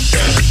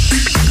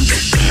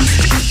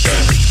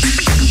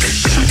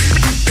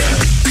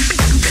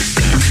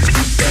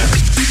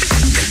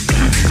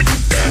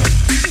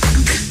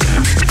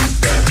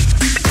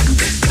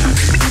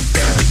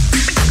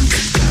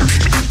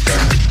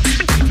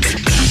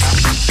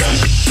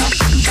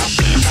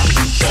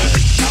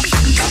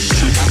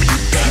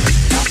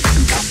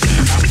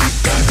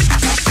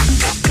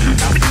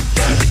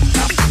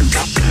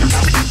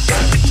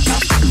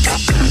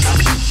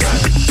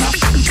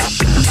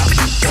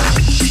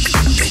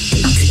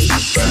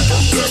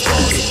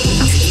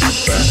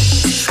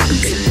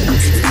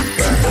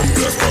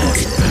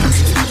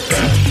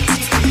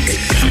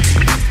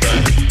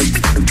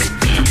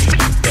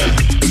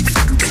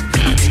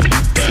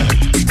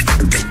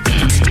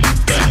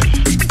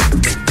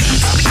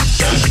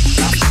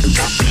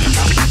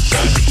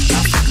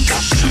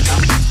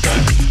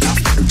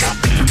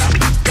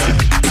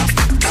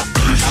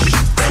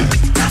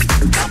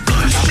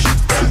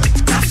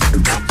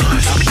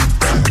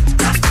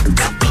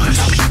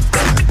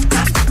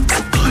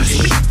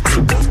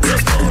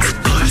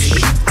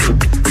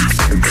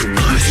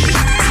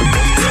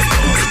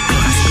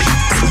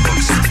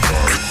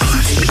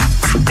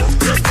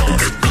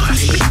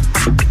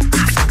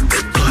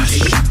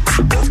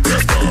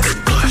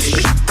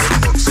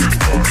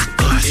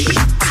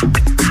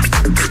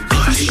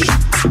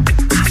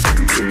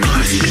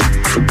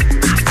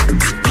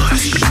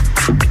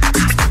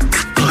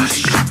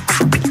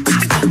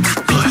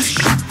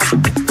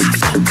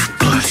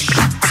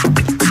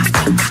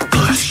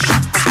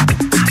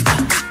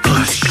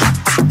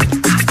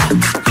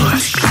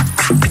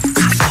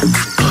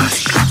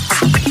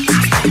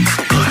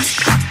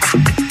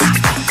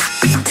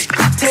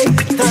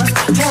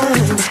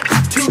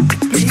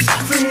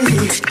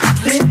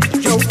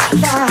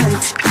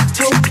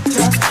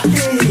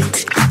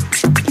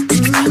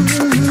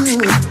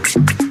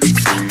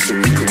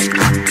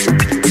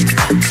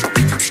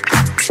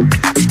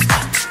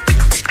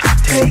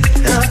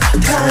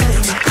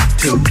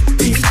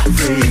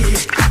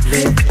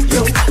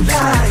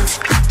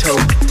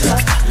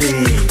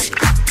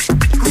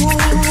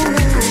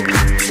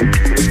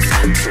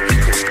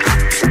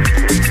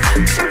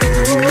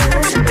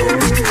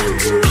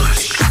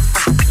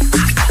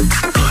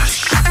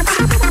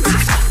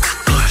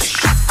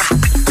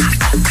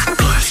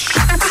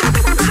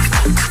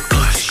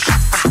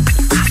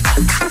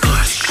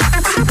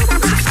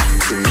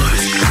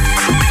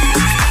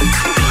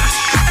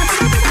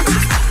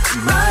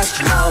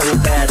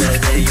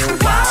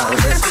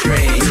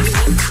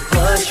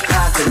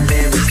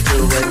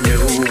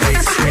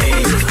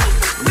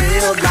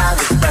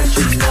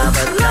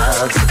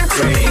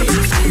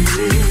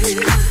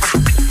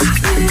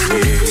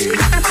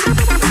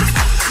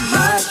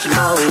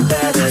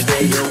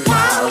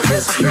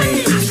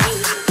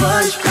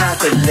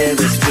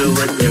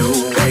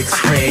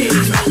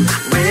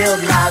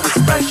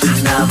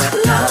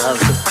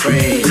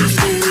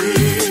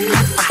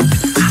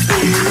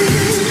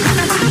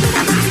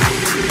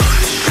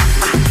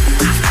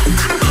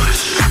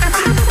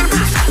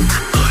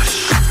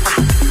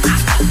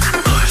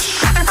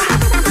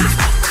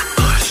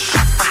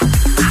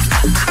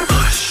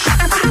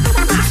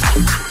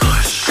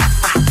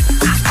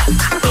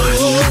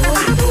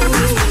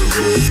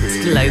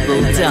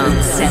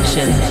 Dance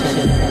Session.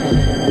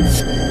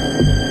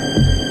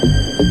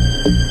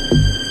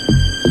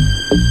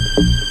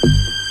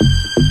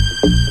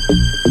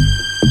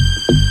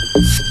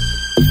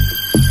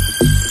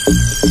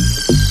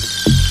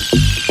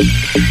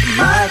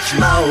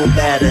 More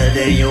better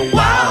than your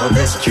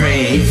wildest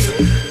dreams.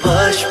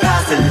 Push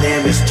past the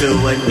limits to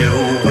a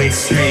new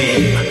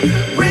extreme.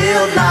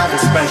 Real life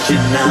expression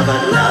of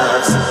a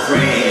love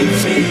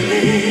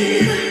supreme.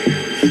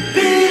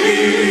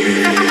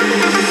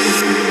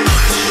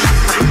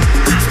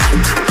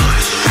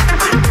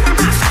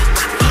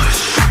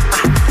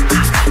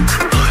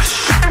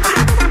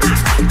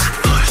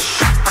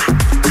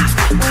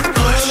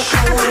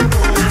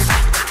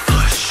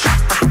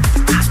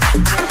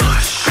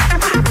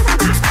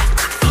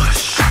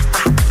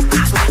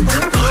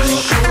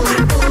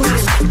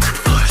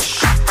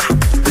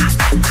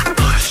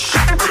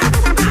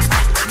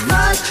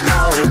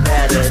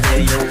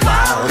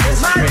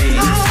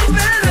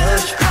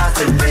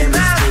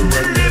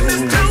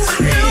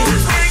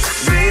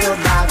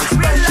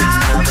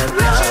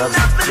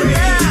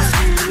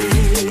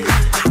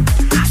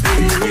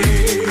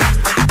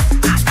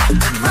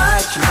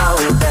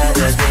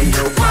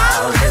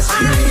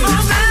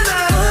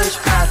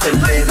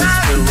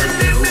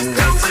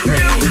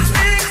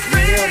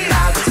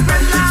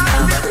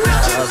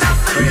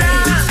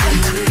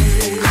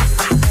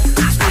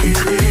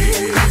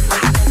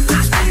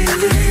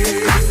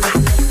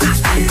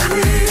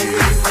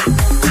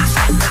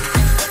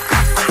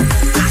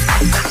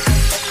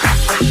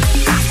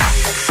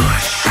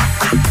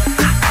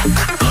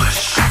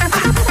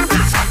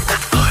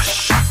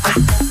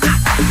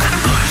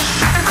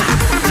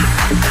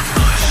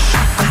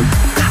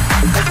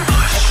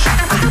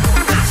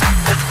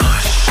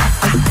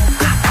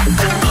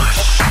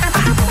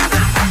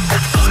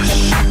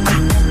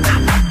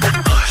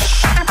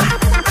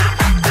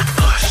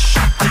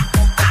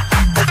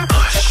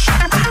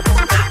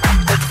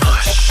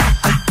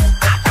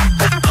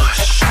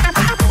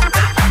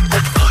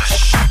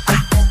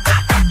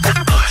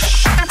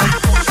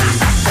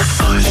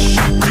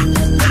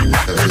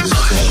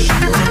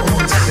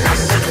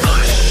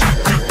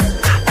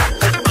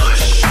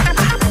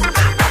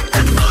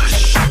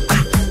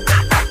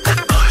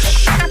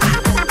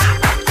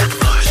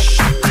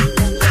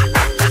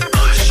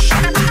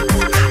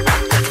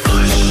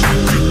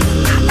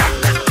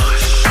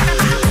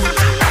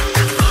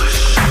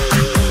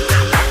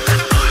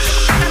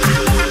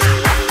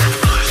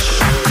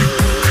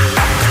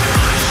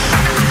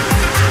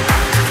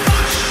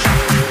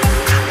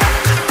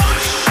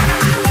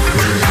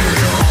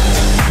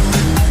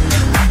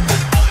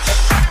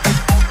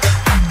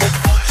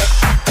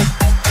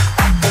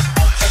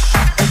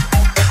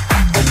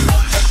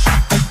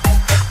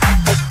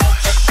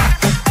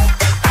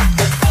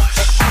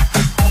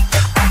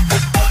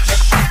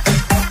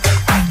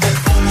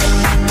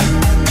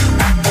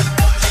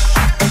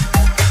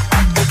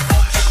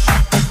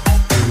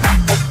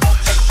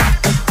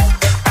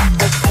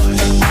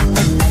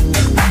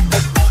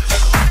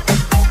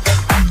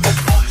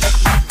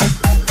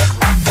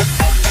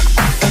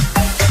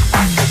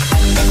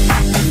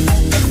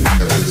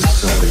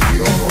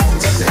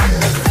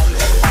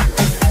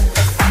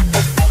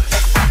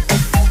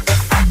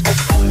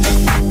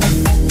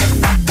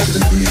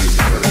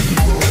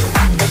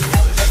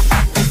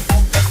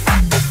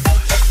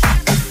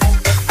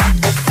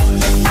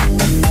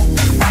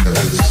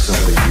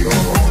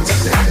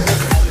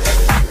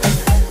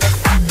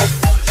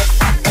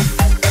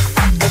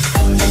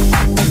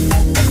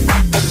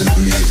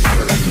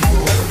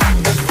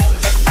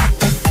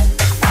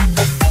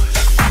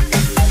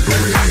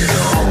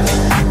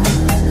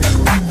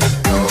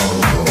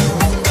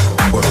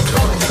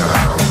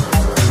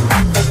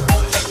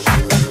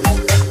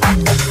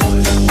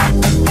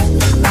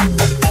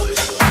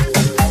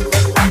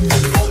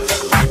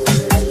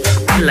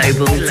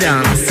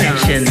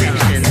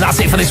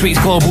 This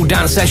week's Global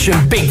Dance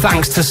Session. Big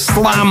thanks to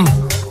Slam.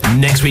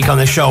 Next week on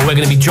the show, we're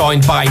going to be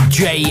joined by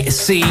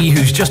JC,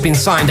 who's just been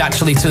signed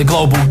actually to the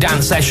Global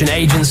Dance Session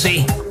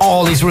agency.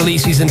 All his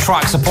releases and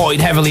tracks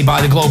supported heavily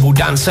by the Global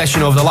Dance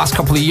Session over the last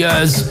couple of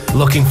years.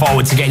 Looking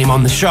forward to getting him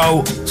on the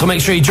show. So make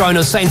sure you join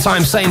us same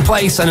time, same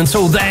place. And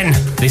until then,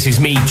 this is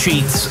me,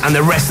 Cheats, and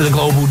the rest of the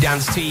Global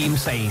Dance team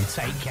saying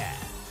take care.